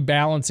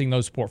rebalancing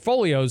those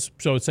portfolios.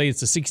 So say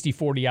it's a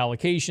 60-40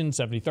 allocation,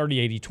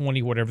 70-30,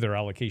 80-20, whatever their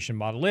allocation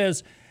model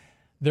is.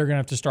 They're going to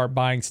have to start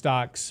buying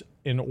stocks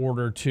in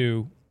order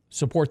to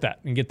support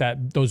that and get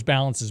those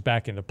balances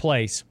back into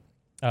place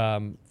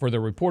for the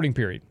reporting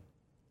period.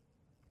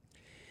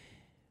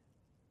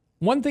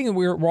 One thing that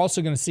we're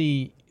also going to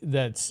see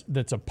that's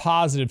a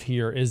positive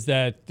here is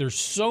that there's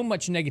so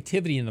much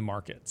negativity in the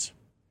markets,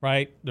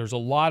 right? There's a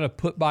lot of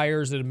put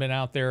buyers that have been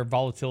out there.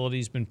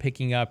 Volatility's been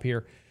picking up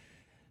here.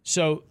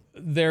 So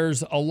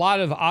there's a lot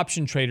of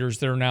option traders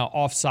that are now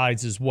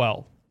offsides as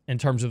well in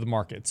terms of the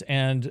markets.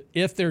 And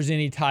if there's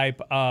any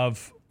type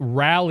of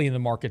rally in the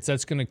markets,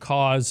 that's going to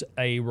cause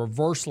a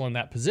reversal in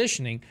that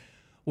positioning,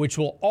 which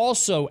will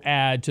also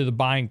add to the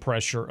buying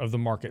pressure of the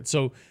market.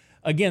 So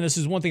again, this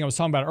is one thing I was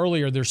talking about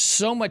earlier. There's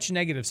so much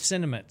negative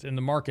sentiment in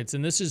the markets.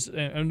 And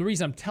the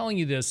reason I'm telling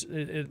you this,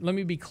 let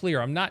me be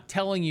clear. I'm not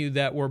telling you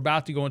that we're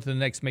about to go into the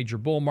next major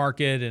bull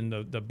market and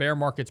the bear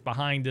market's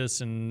behind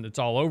us and it's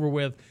all over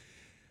with.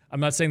 I'm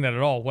not saying that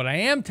at all. What I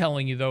am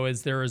telling you, though,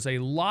 is there is a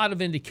lot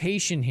of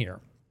indication here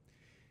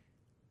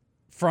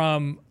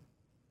from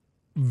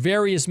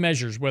various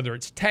measures, whether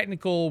it's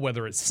technical,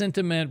 whether it's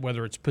sentiment,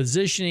 whether it's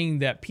positioning,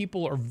 that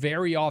people are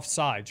very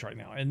offsides right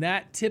now. And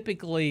that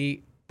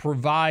typically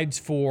provides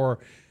for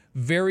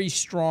very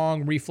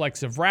strong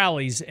reflexive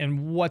rallies.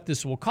 And what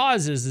this will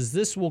cause is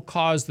this will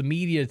cause the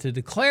media to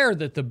declare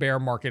that the bear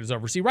market is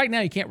over. See, right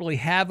now you can't really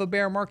have a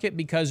bear market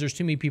because there's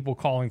too many people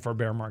calling for a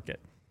bear market.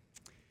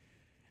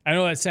 I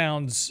know that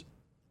sounds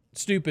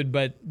stupid,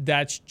 but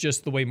that's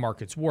just the way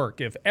markets work.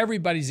 If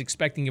everybody's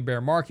expecting a bear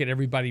market,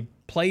 everybody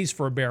plays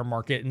for a bear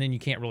market, and then you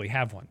can't really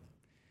have one.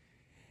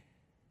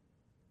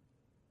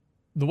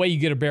 The way you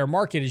get a bear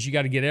market is you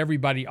got to get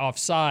everybody off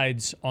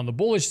sides on the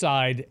bullish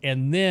side,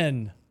 and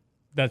then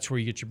that's where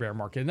you get your bear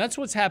market. And that's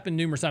what's happened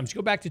numerous times. You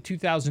go back to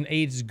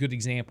 2008 is a good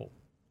example.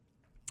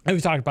 And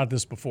we've talked about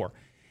this before.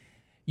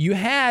 You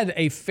had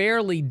a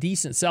fairly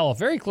decent sell-off,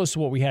 very close to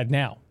what we had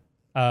now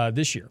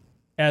this year,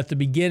 at the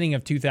beginning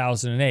of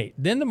 2008.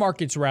 Then the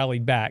markets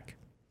rallied back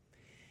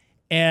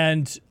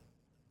and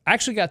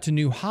actually got to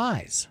new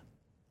highs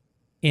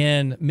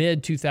in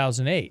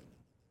mid-2008.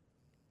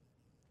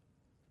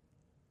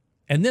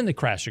 And then the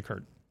crash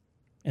occurred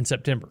in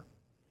September.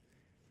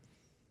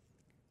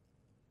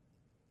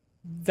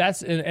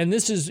 This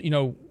is,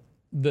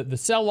 the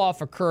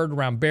sell-off occurred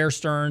around Bear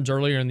Stearns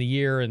earlier in the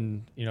year,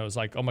 and it's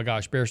like, oh my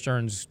gosh, Bear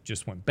Stearns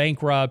just went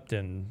bankrupt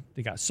and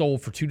they got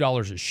sold for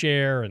 $2 a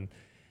share, and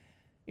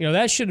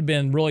that should have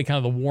been really kind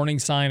of the warning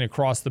sign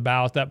across the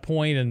bow at that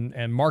point,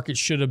 and markets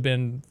should have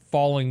been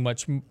falling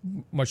much,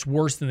 much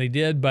worse than they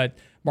did, but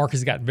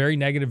markets got very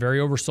negative, very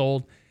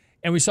oversold,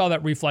 and we saw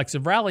that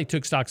reflexive rally,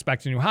 took stocks back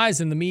to new highs,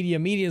 and the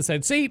media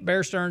said, see,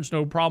 Bear Stearns,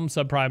 no problem,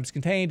 subprime's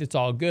contained, it's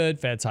all good,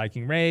 Fed's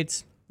hiking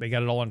rates, they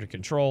got it all under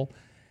control.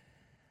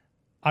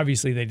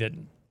 Obviously, they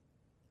didn't.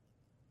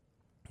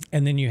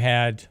 And then you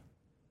had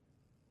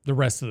the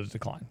rest of the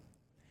decline.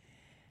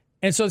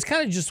 And so it's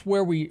kind of just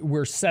where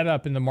we're set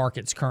up in the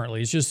markets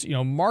currently. It's just,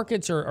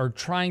 markets are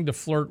trying to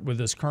flirt with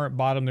this current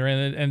bottom they're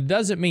in. And it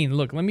doesn't mean,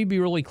 look, let me be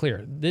really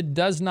clear. It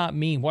does not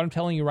mean, what I'm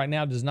telling you right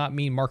now does not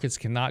mean markets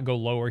cannot go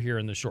lower here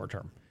in the short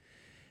term.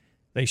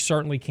 They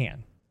certainly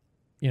can.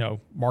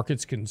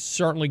 Markets can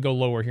certainly go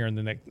lower here in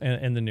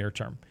the near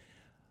term.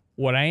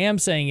 What I am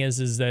saying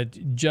is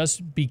that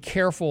just be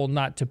careful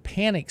not to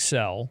panic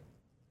sell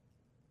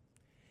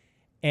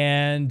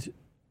and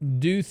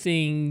do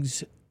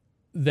things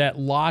that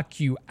lock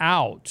you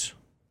out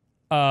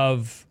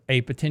of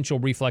a potential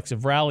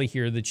reflexive rally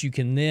here that you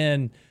can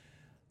then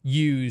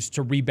use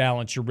to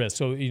rebalance your risk.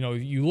 So,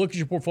 you look at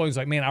your portfolio, it's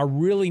like, man, I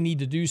really need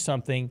to do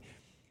something.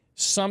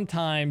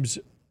 Sometimes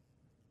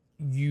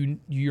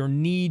your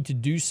need to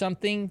do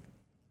something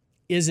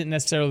isn't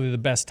necessarily the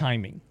best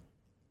timing.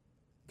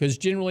 Because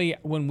generally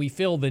when we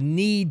feel the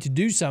need to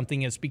do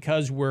something, it's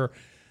because we're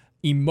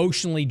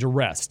emotionally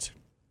duressed.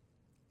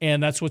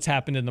 And that's what's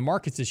happened in the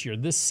markets this year.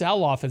 This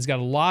sell-off has got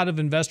a lot of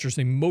investors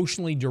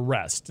emotionally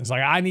duressed. It's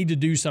like, I need to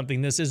do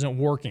something. This isn't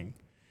working.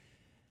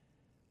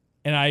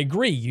 And I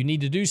agree, you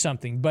need to do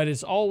something, but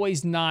it's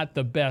always not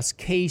the best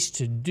case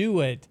to do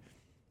it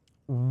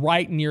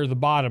right near the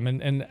bottom.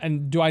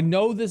 And do I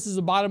know this is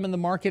a bottom in the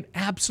market?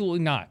 Absolutely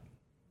not.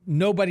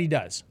 Nobody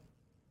does.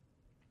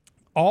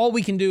 All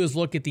we can do is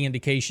look at the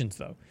indications,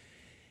 though.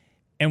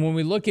 And when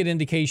we look at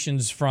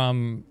indications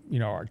from,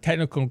 our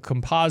technical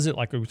composite,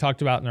 like we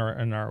talked about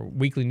in our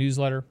weekly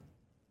newsletter,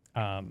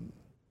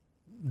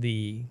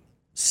 the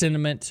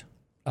sentiment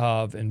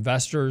of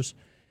investors,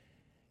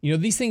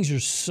 these things are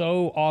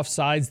so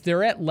offsides.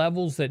 They're at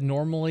levels that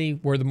normally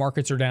where the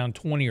markets are down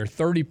 20 or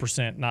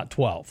 30%, not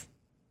 12.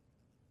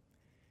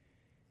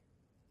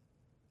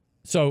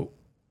 So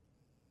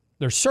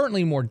there's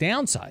certainly more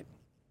downside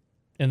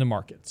in the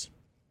markets.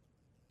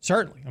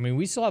 Certainly. I mean,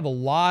 we still have a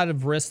lot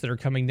of risks that are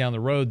coming down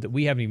the road that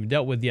we haven't even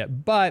dealt with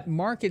yet, but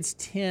markets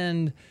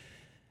tend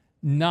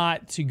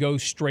not to go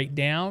straight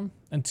down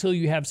until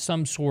you have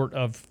some sort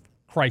of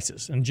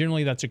crisis, and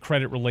generally that's a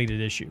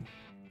credit-related issue.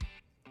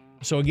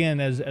 So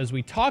again, as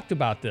we talked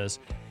about this,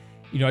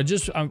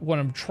 what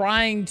I'm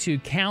trying to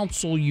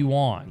counsel you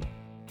on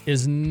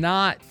is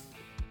not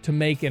to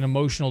make an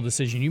emotional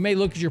decision. You may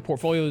look at your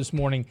portfolio this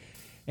morning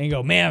and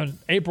go, man,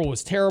 April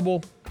was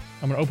terrible.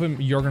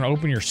 You're going to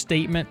open your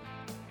statement.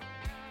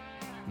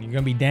 You're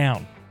going to be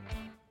down.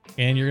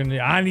 And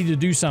I need to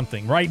do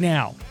something right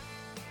now.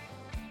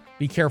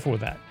 Be careful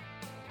with that.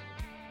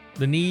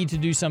 The need to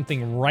do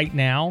something right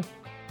now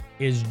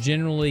is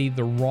generally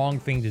the wrong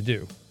thing to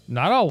do.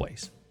 Not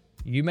always.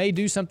 You may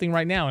do something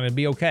right now and it'd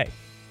be okay.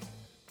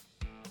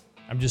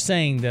 I'm just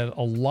saying that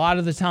a lot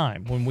of the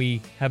time when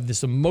we have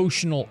this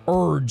emotional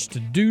urge to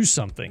do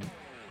something,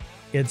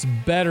 it's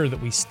better that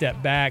we step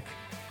back,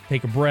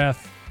 take a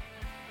breath,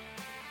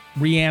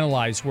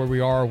 reanalyze where we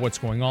are, what's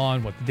going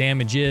on, what the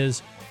damage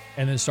is,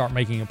 and then start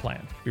making a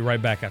plan. Be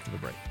right back after the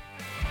break.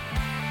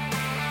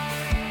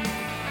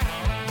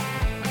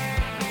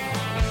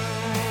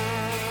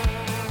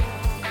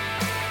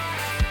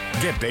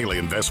 Get daily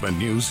investment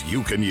news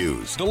you can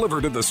use,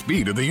 delivered at the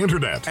speed of the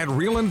internet at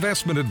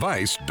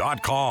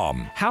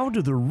realinvestmentadvice.com. How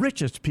do the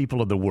richest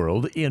people in the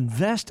world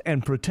invest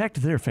and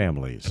protect their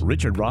families?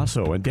 Richard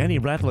Rosso and Danny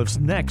Ratliff's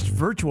next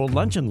virtual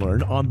Lunch and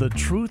Learn on the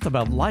truth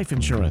about life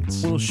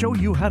insurance will show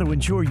you how to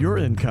insure your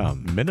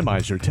income,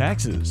 minimize your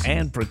taxes,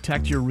 and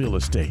protect your real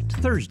estate.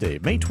 Thursday,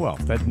 May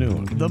 12th at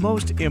noon. The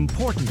most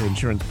important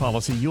insurance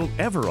policy you'll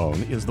ever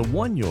own is the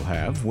one you'll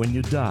have when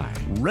you die.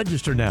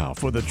 Register now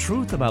for the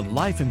Truth About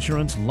Life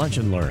Insurance Lunch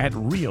and Learn at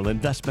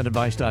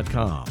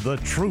realinvestmentadvice.com. The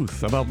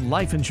truth about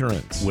life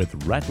insurance with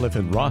Ratliff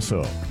and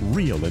Rosso.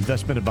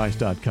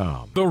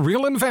 Realinvestmentadvice.com. The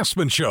Real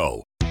Investment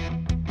Show.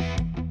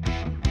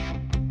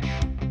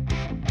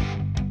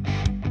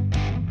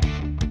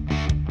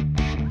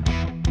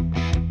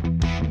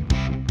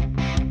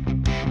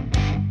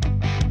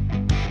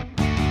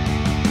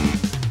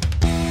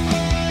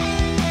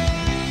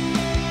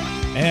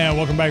 And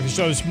welcome back to the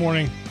show this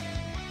morning.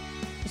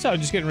 So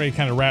just getting ready to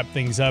kind of wrap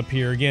things up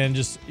here. Again,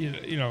 just,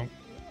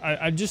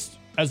 I just,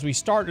 as we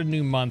start a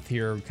new month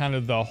here, kind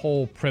of the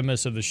whole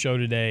premise of the show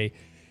today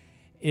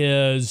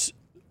is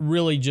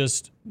really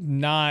just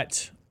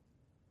not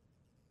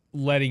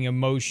letting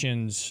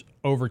emotions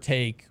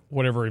overtake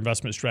whatever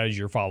investment strategy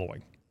you're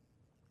following.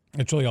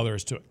 That's really all there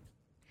is to it.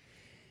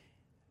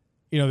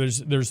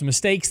 There's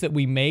mistakes that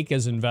we make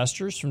as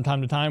investors from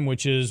time to time,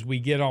 which is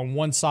we get on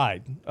one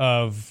side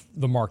of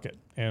the market.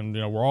 And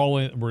we're all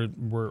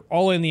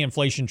in the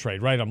inflation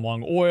trade, right? I'm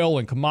long oil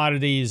and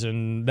commodities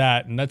and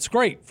that's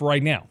great for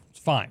right now. It's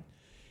fine.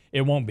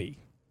 It won't be.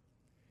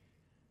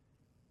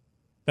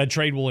 That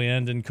trade will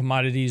end, and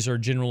commodities are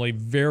generally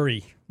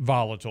very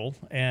volatile,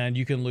 and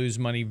you can lose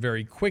money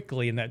very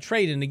quickly in that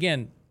trade. And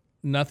again,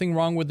 nothing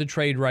wrong with the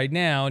trade right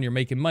now, and you're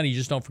making money. You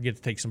just don't forget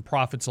to take some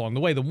profits along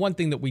the way. The one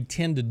thing that we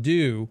tend to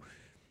do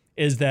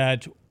is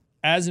that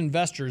as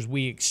investors,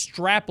 we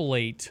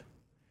extrapolate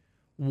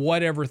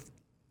whatever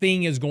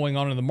thing is going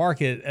on in the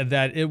market,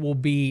 that it will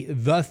be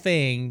the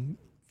thing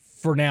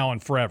for now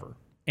and forever.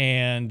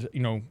 And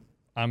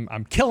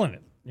I'm killing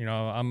it.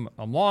 I'm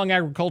long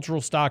agricultural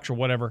stocks or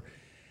whatever,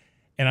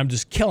 and I'm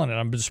just killing it.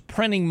 I'm just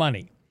printing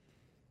money,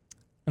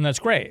 and that's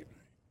great.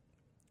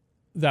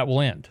 That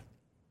will end.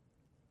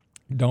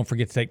 Don't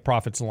forget to take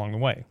profits along the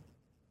way,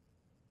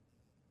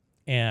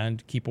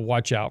 and keep a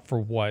watch out for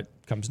what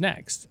comes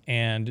next.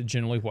 And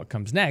generally, what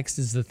comes next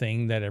is the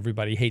thing that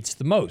everybody hates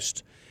the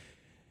most.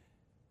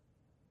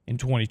 In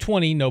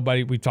 2020,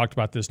 we've talked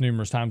about this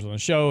numerous times on the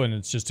show, and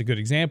it's just a good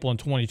example. In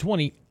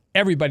 2020,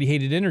 everybody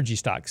hated energy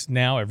stocks.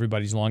 Now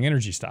everybody's long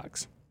energy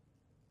stocks.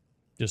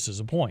 Just as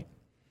a point.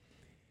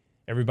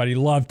 Everybody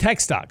loved tech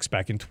stocks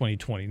back in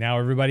 2020. Now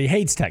everybody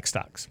hates tech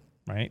stocks,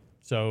 right?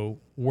 So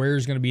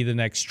where's going to be the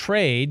next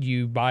trade?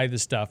 You buy the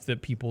stuff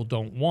that people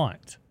don't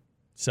want.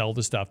 Sell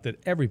the stuff that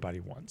everybody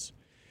wants.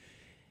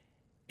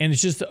 And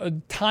it's just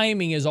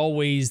timing is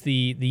always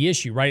the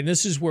issue, right? And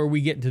this is where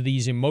we get into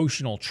these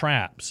emotional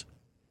traps.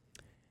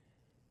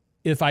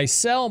 If I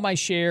sell my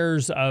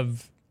shares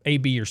of A,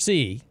 B, or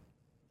C,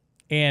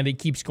 and it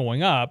keeps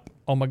going up,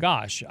 oh my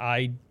gosh,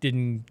 I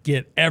didn't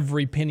get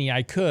every penny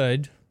I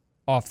could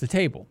off the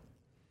table.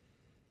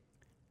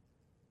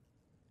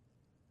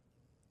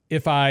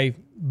 If I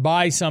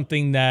buy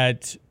something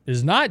that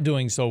is not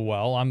doing so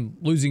well, I'm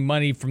losing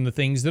money from the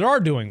things that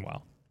are doing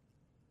well.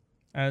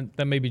 And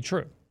that may be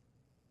true.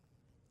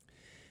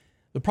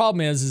 The problem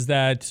is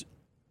that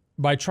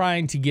by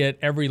trying to get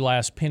every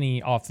last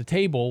penny off the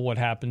table, what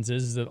happens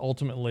is that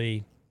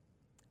ultimately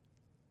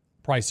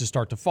prices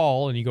start to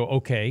fall, and you go,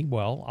 okay,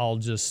 well, I'll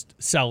just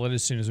sell it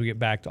as soon as we get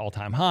back to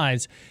all-time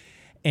highs.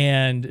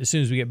 And as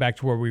soon as we get back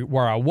to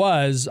where I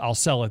was, I'll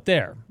sell it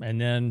there.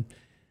 And then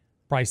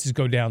prices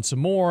go down some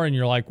more, and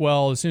you're like,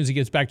 well, as soon as it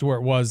gets back to where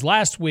it was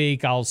last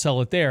week, I'll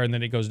sell it there. And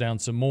then it goes down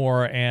some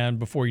more, and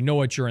before you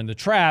know it, you're in the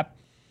trap,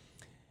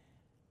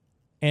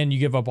 and you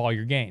give up all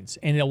your gains.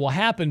 And it will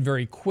happen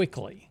very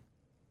quickly,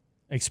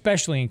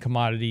 especially in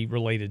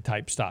commodity-related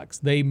type stocks.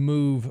 They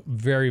move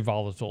very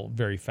volatile,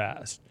 very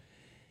fast.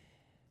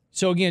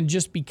 So again,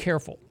 just be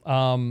careful.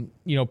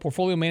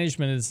 Portfolio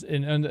management is,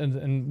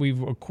 and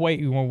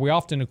we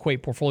often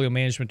equate portfolio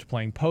management to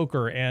playing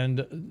poker.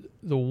 And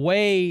the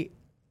way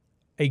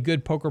a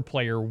good poker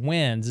player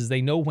wins is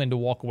they know when to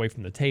walk away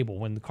from the table.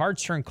 When the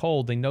cards turn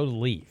cold, they know to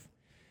leave.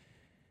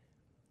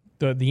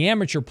 The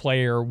amateur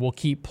player will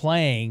keep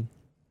playing.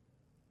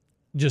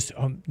 Just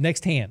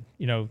next hand,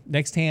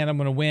 next hand I'm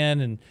going to win,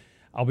 and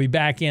I'll be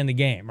back in the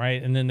game,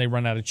 right? And then they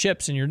run out of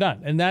chips, and you're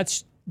done. And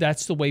that's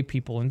the way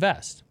people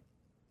invest.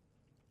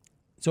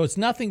 So it's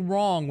nothing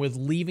wrong with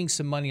leaving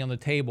some money on the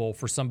table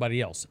for somebody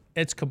else.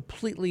 It's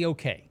completely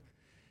okay.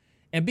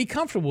 And be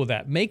comfortable with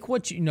that. Make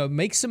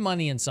some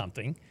money in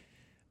something.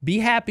 Be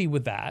happy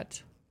with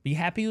that. Be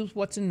happy with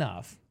what's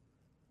enough,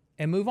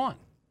 and move on.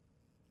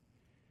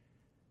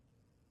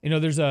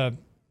 There's a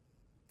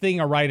thing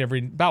I write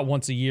about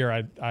once a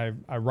year.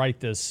 I write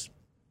this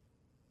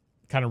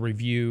kind of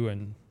review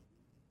and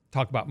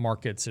talk about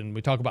markets, and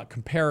we talk about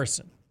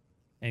comparison.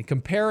 And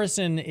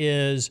comparison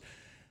is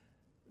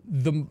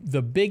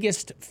the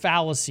biggest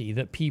fallacy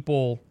that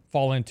people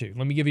fall into.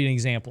 Let me give you an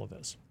example of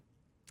this.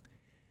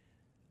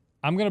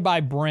 I'm going to buy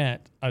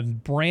Brent a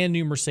brand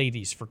new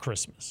Mercedes for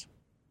Christmas.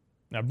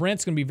 Now,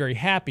 Brent's going to be very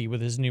happy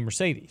with his new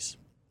Mercedes,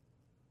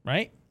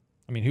 right?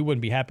 I mean, who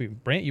wouldn't be happy?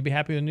 Brent, you'd be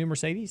happy with a new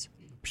Mercedes?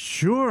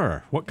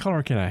 Sure. What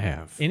color can I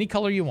have? Any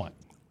color you want.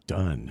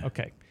 Done.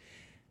 Okay.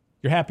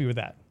 You're happy with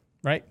that,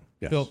 right?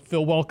 Yes.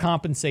 Feel well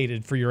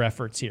compensated for your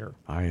efforts here.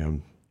 I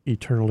am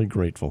eternally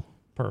grateful.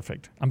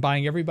 Perfect. I'm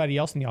buying everybody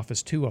else in the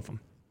office 2 of them.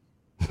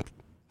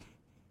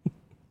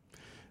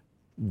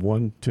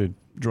 One to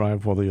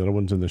drive while the other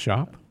one's in the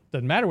shop?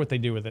 Doesn't matter what they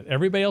do with it.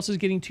 Everybody else is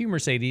getting 2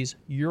 Mercedes.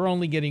 You're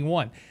only getting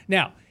 1.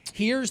 Now,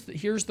 here's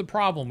the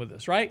problem with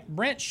this, right?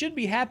 Brent should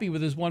be happy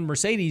with his 1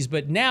 Mercedes,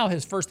 but now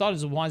his first thought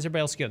is, why is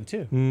everybody else getting 2?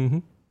 Mm-hmm.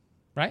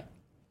 Right?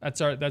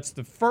 That's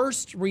the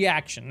first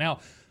reaction. Now,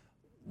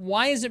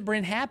 why isn't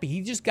Brent happy?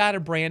 He just got a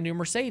brand new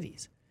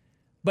Mercedes.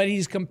 But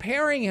he's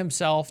comparing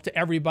himself to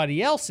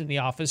everybody else in the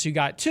office who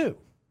got 2.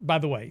 By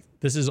the way,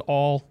 this is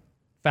all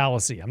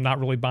fallacy. I'm not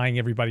really buying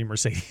everybody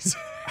Mercedes.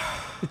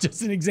 It's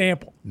just an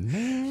example.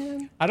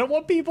 Man. I don't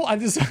want people. I'm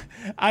just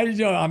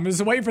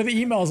waiting for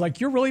the emails like,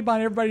 you're really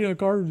buying everybody a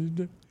car?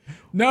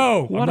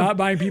 No, I'm not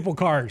buying people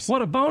cars.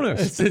 What a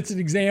bonus. It's an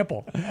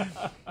example.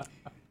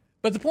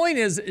 But the point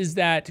is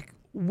that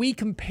we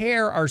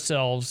compare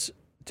ourselves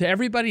to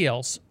everybody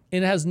else,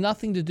 and it has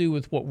nothing to do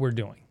with what we're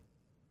doing.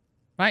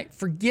 Right?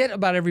 Forget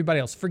about everybody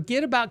else.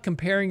 Forget about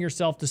comparing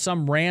yourself to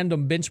some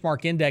random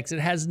benchmark index. It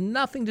has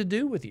nothing to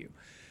do with you.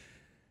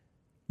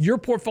 Your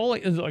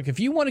portfolio, like if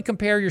you want to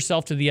compare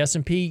yourself to the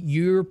S&P,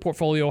 your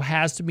portfolio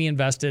has to be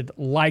invested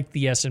like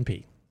the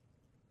S&P.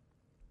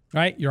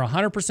 Right? You're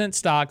 100%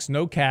 stocks,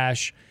 no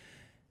cash.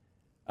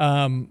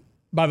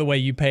 By the way,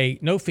 you pay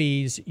no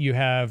fees, you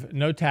have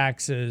no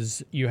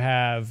taxes, you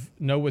have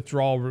no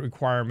withdrawal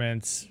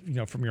requirements,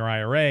 from your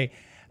IRA.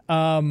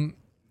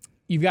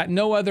 You've got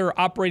no other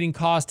operating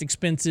cost,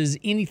 expenses,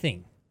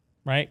 anything,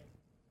 right?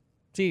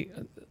 See,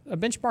 a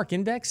benchmark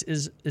index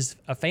is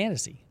a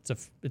fantasy.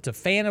 It's a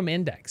phantom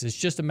index. It's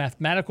just a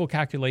mathematical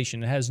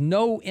calculation. It has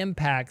no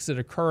impacts that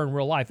occur in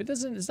real life.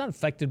 It's not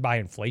affected by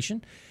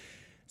inflation.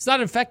 It's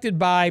not affected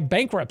by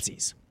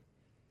bankruptcies.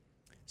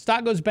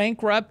 Stock goes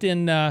bankrupt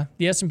in the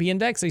S&P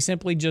index. They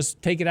simply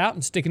just take it out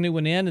and stick a new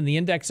one in, and the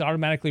index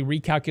automatically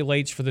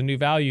recalculates for the new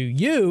value.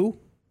 You,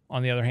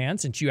 on the other hand,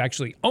 since you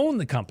actually own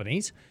the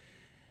companies,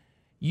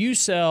 you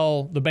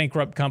sell the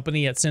bankrupt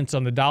company at cents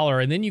on the dollar,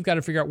 and then you've got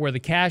to figure out where the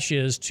cash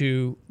is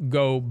to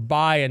go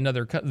buy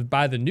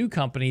the new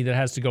company that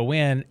has to go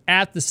in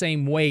at the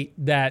same weight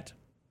that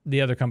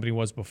the other company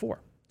was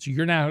before. So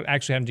you're now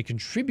actually having to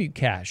contribute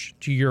cash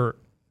to your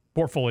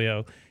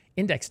portfolio.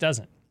 Index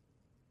doesn't.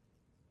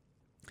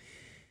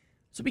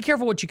 So be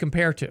careful what you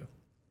compare to.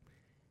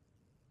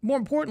 More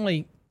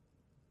importantly,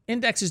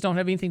 indexes don't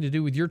have anything to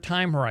do with your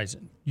time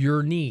horizon,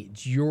 your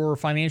needs, your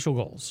financial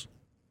goals.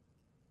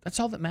 That's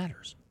all that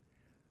matters.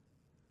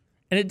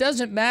 And it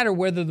doesn't matter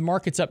whether the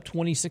market's up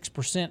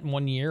 26% in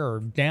 1 year or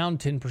down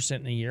 10%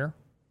 in a year.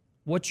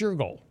 What's your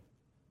goal?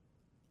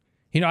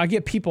 I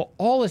get people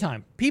all the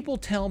time. People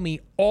tell me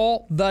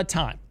all the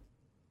time,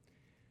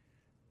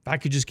 if I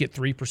could just get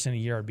 3% a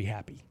year, I'd be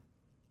happy.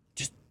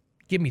 Just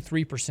give me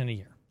 3% a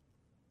year.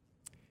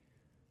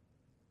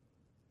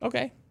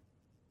 Okay.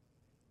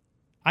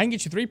 I can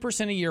get you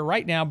 3% a year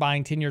right now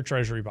buying 10-year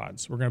Treasury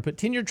bonds. We're going to put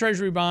 10-year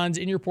Treasury bonds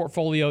in your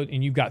portfolio,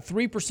 and you've got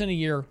 3% a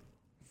year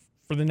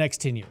for the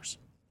next 10 years.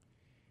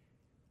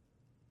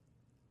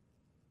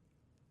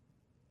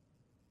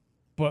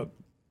 But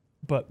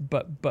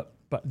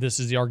this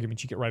is the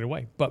argument you get right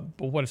away.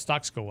 But what if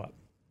stocks go up?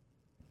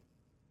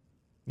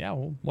 Yeah,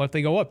 well, what if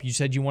they go up? You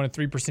said you wanted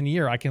 3% a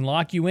year. I can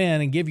lock you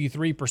in and give you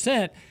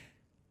 3%,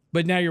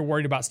 but now you're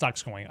worried about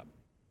stocks going up.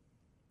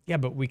 Yeah,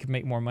 but we can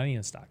make more money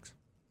in stocks.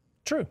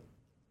 True.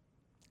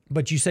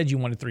 But you said you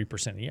wanted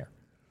 3% a year.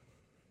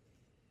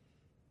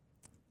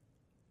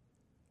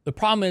 The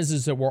problem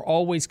is that we're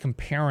always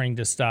comparing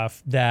to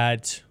stuff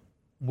that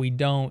we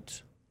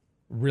don't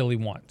really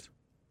want.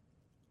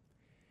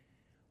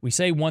 We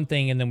say one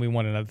thing and then we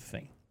want another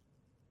thing.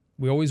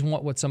 We always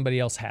want what somebody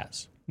else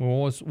has. We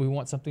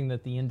want something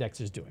that the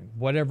index is doing,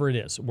 whatever it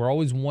is. We're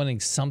always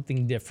wanting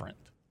something different.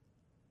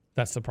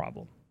 That's the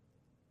problem.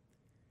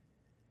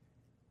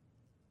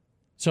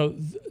 So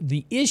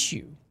the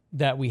issue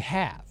that we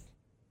have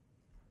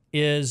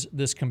is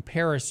this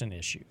comparison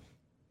issue,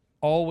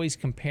 always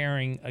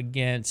comparing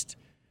against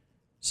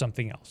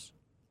something else.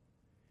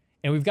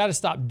 And we've got to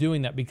stop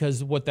doing that,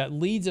 because what that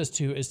leads us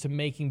to is to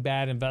making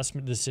bad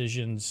investment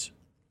decisions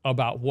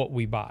about what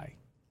we buy.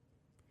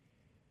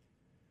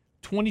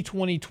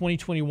 2020,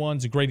 2021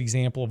 is a great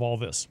example of all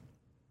this.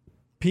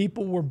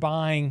 People were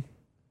buying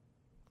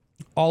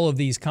all of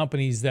these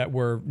companies that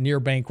were near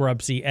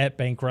bankruptcy, at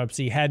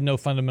bankruptcy, had no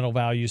fundamental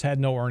values, had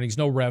no earnings,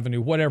 no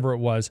revenue, whatever it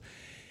was.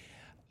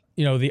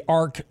 The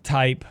ARC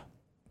type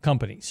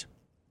companies.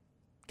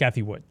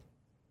 Kathy Wood,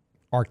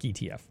 ARK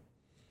ETF.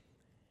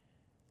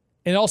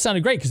 And it all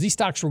sounded great because these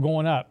stocks were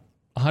going up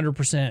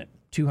 100%,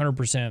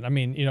 200%. I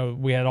mean, you know,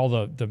 we had all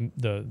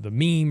the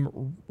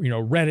meme, you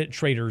know, Reddit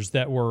traders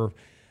that were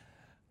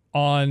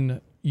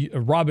on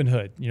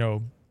Robinhood, you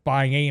know,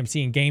 buying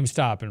AMC and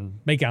GameStop and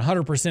making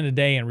 100% a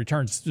day in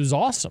returns. It was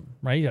awesome,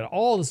 right? You had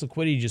all this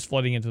liquidity just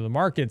flooding into the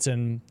markets,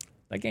 and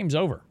that game's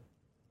over,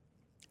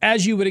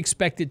 as you would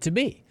expect it to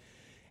be.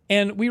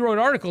 And we wrote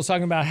articles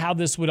talking about how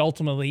this would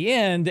ultimately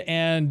end,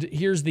 and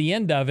here's the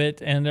end of it.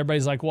 And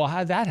everybody's like, well,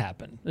 how'd that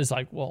happen? It's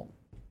like, well,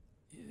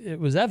 it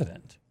was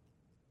evident.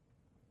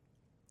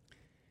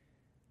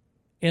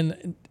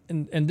 And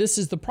this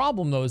is the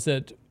problem, though, is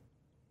that,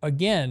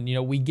 again, you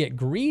know, we get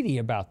greedy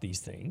about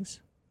these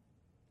things,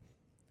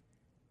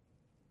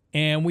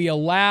 and we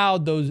allow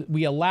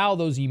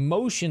those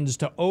emotions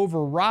to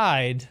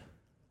override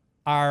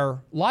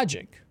our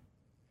logic,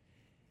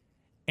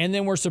 and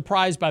then we're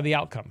surprised by the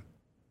outcome.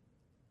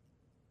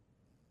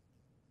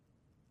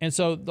 And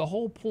so the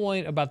whole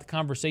point about the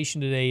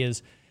conversation today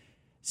is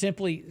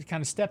simply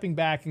kind of stepping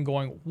back and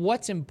going,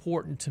 what's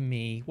important to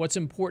me? What's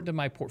important to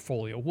my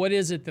portfolio? What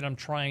is it that I'm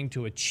trying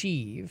to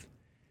achieve?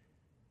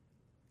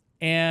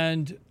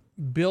 And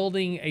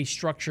building a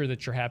structure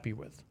that you're happy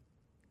with.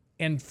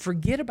 And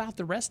forget about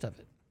the rest of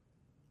it.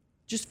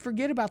 Just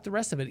forget about the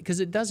rest of it because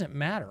it doesn't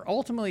matter.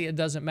 Ultimately, it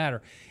doesn't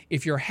matter.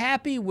 If you're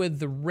happy with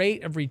the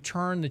rate of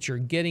return that you're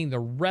getting, the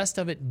rest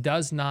of it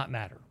does not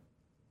matter.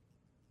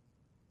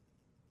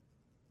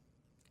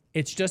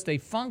 It's just a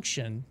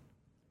function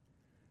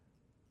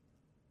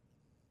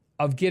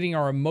of getting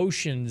our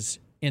emotions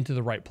into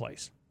the right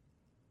place.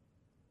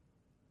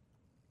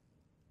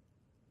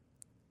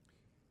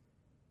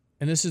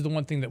 And this is the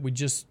one thing that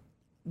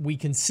we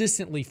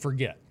consistently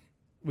forget.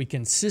 We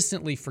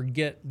consistently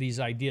forget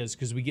these ideas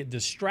because we get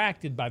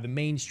distracted by the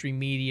mainstream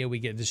media. We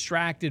get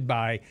distracted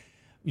by,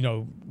 you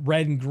know,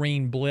 red and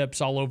green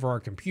blips all over our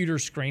computer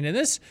screen. And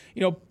this,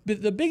 you know,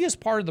 the biggest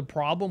part of the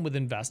problem with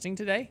investing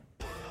today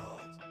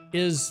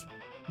is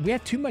we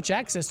have too much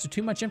access to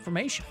too much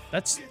information.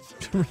 That's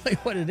really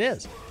what it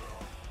is.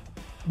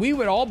 We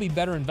would all be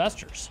better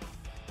investors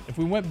if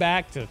we went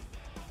back to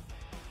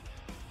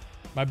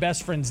my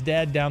best friend's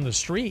dad down the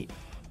street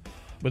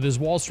with his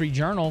Wall Street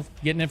Journal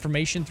getting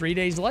information 3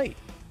 days late.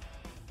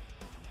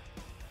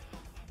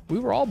 We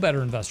were all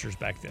better investors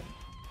back then.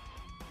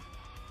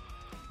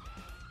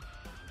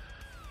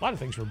 A lot of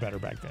things were better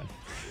back then.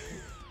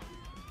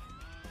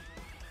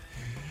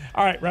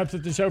 All right, wraps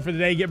up the show for the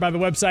day. Get by the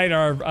website.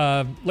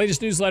 Our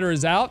latest newsletter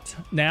is out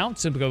now.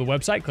 Simply go to the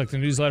website, click the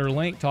newsletter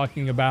link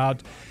talking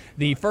about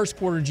the first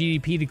quarter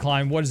GDP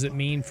decline. What does it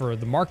mean for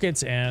the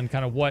markets and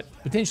kind of what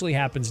potentially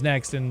happens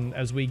next? And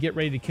as we get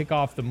ready to kick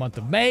off the month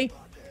of May,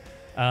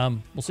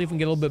 we'll see if we can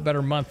get a little bit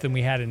better month than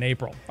we had in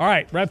April. All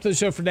right, wrap up the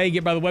show for today.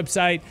 Get by the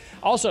website.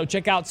 Also,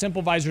 check out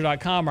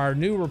SimpleVisor.com. Our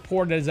new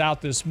report is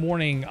out this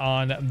morning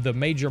on the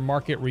major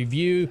market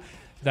review.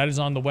 That is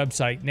on the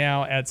website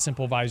now at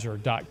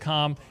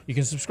SimpleVisor.com. You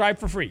can subscribe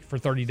for free for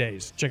 30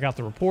 days. Check out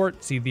the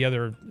report, see the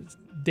other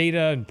data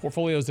and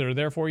portfolios that are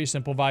there for you,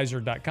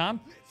 SimpleVisor.com.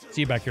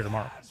 See you back here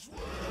tomorrow.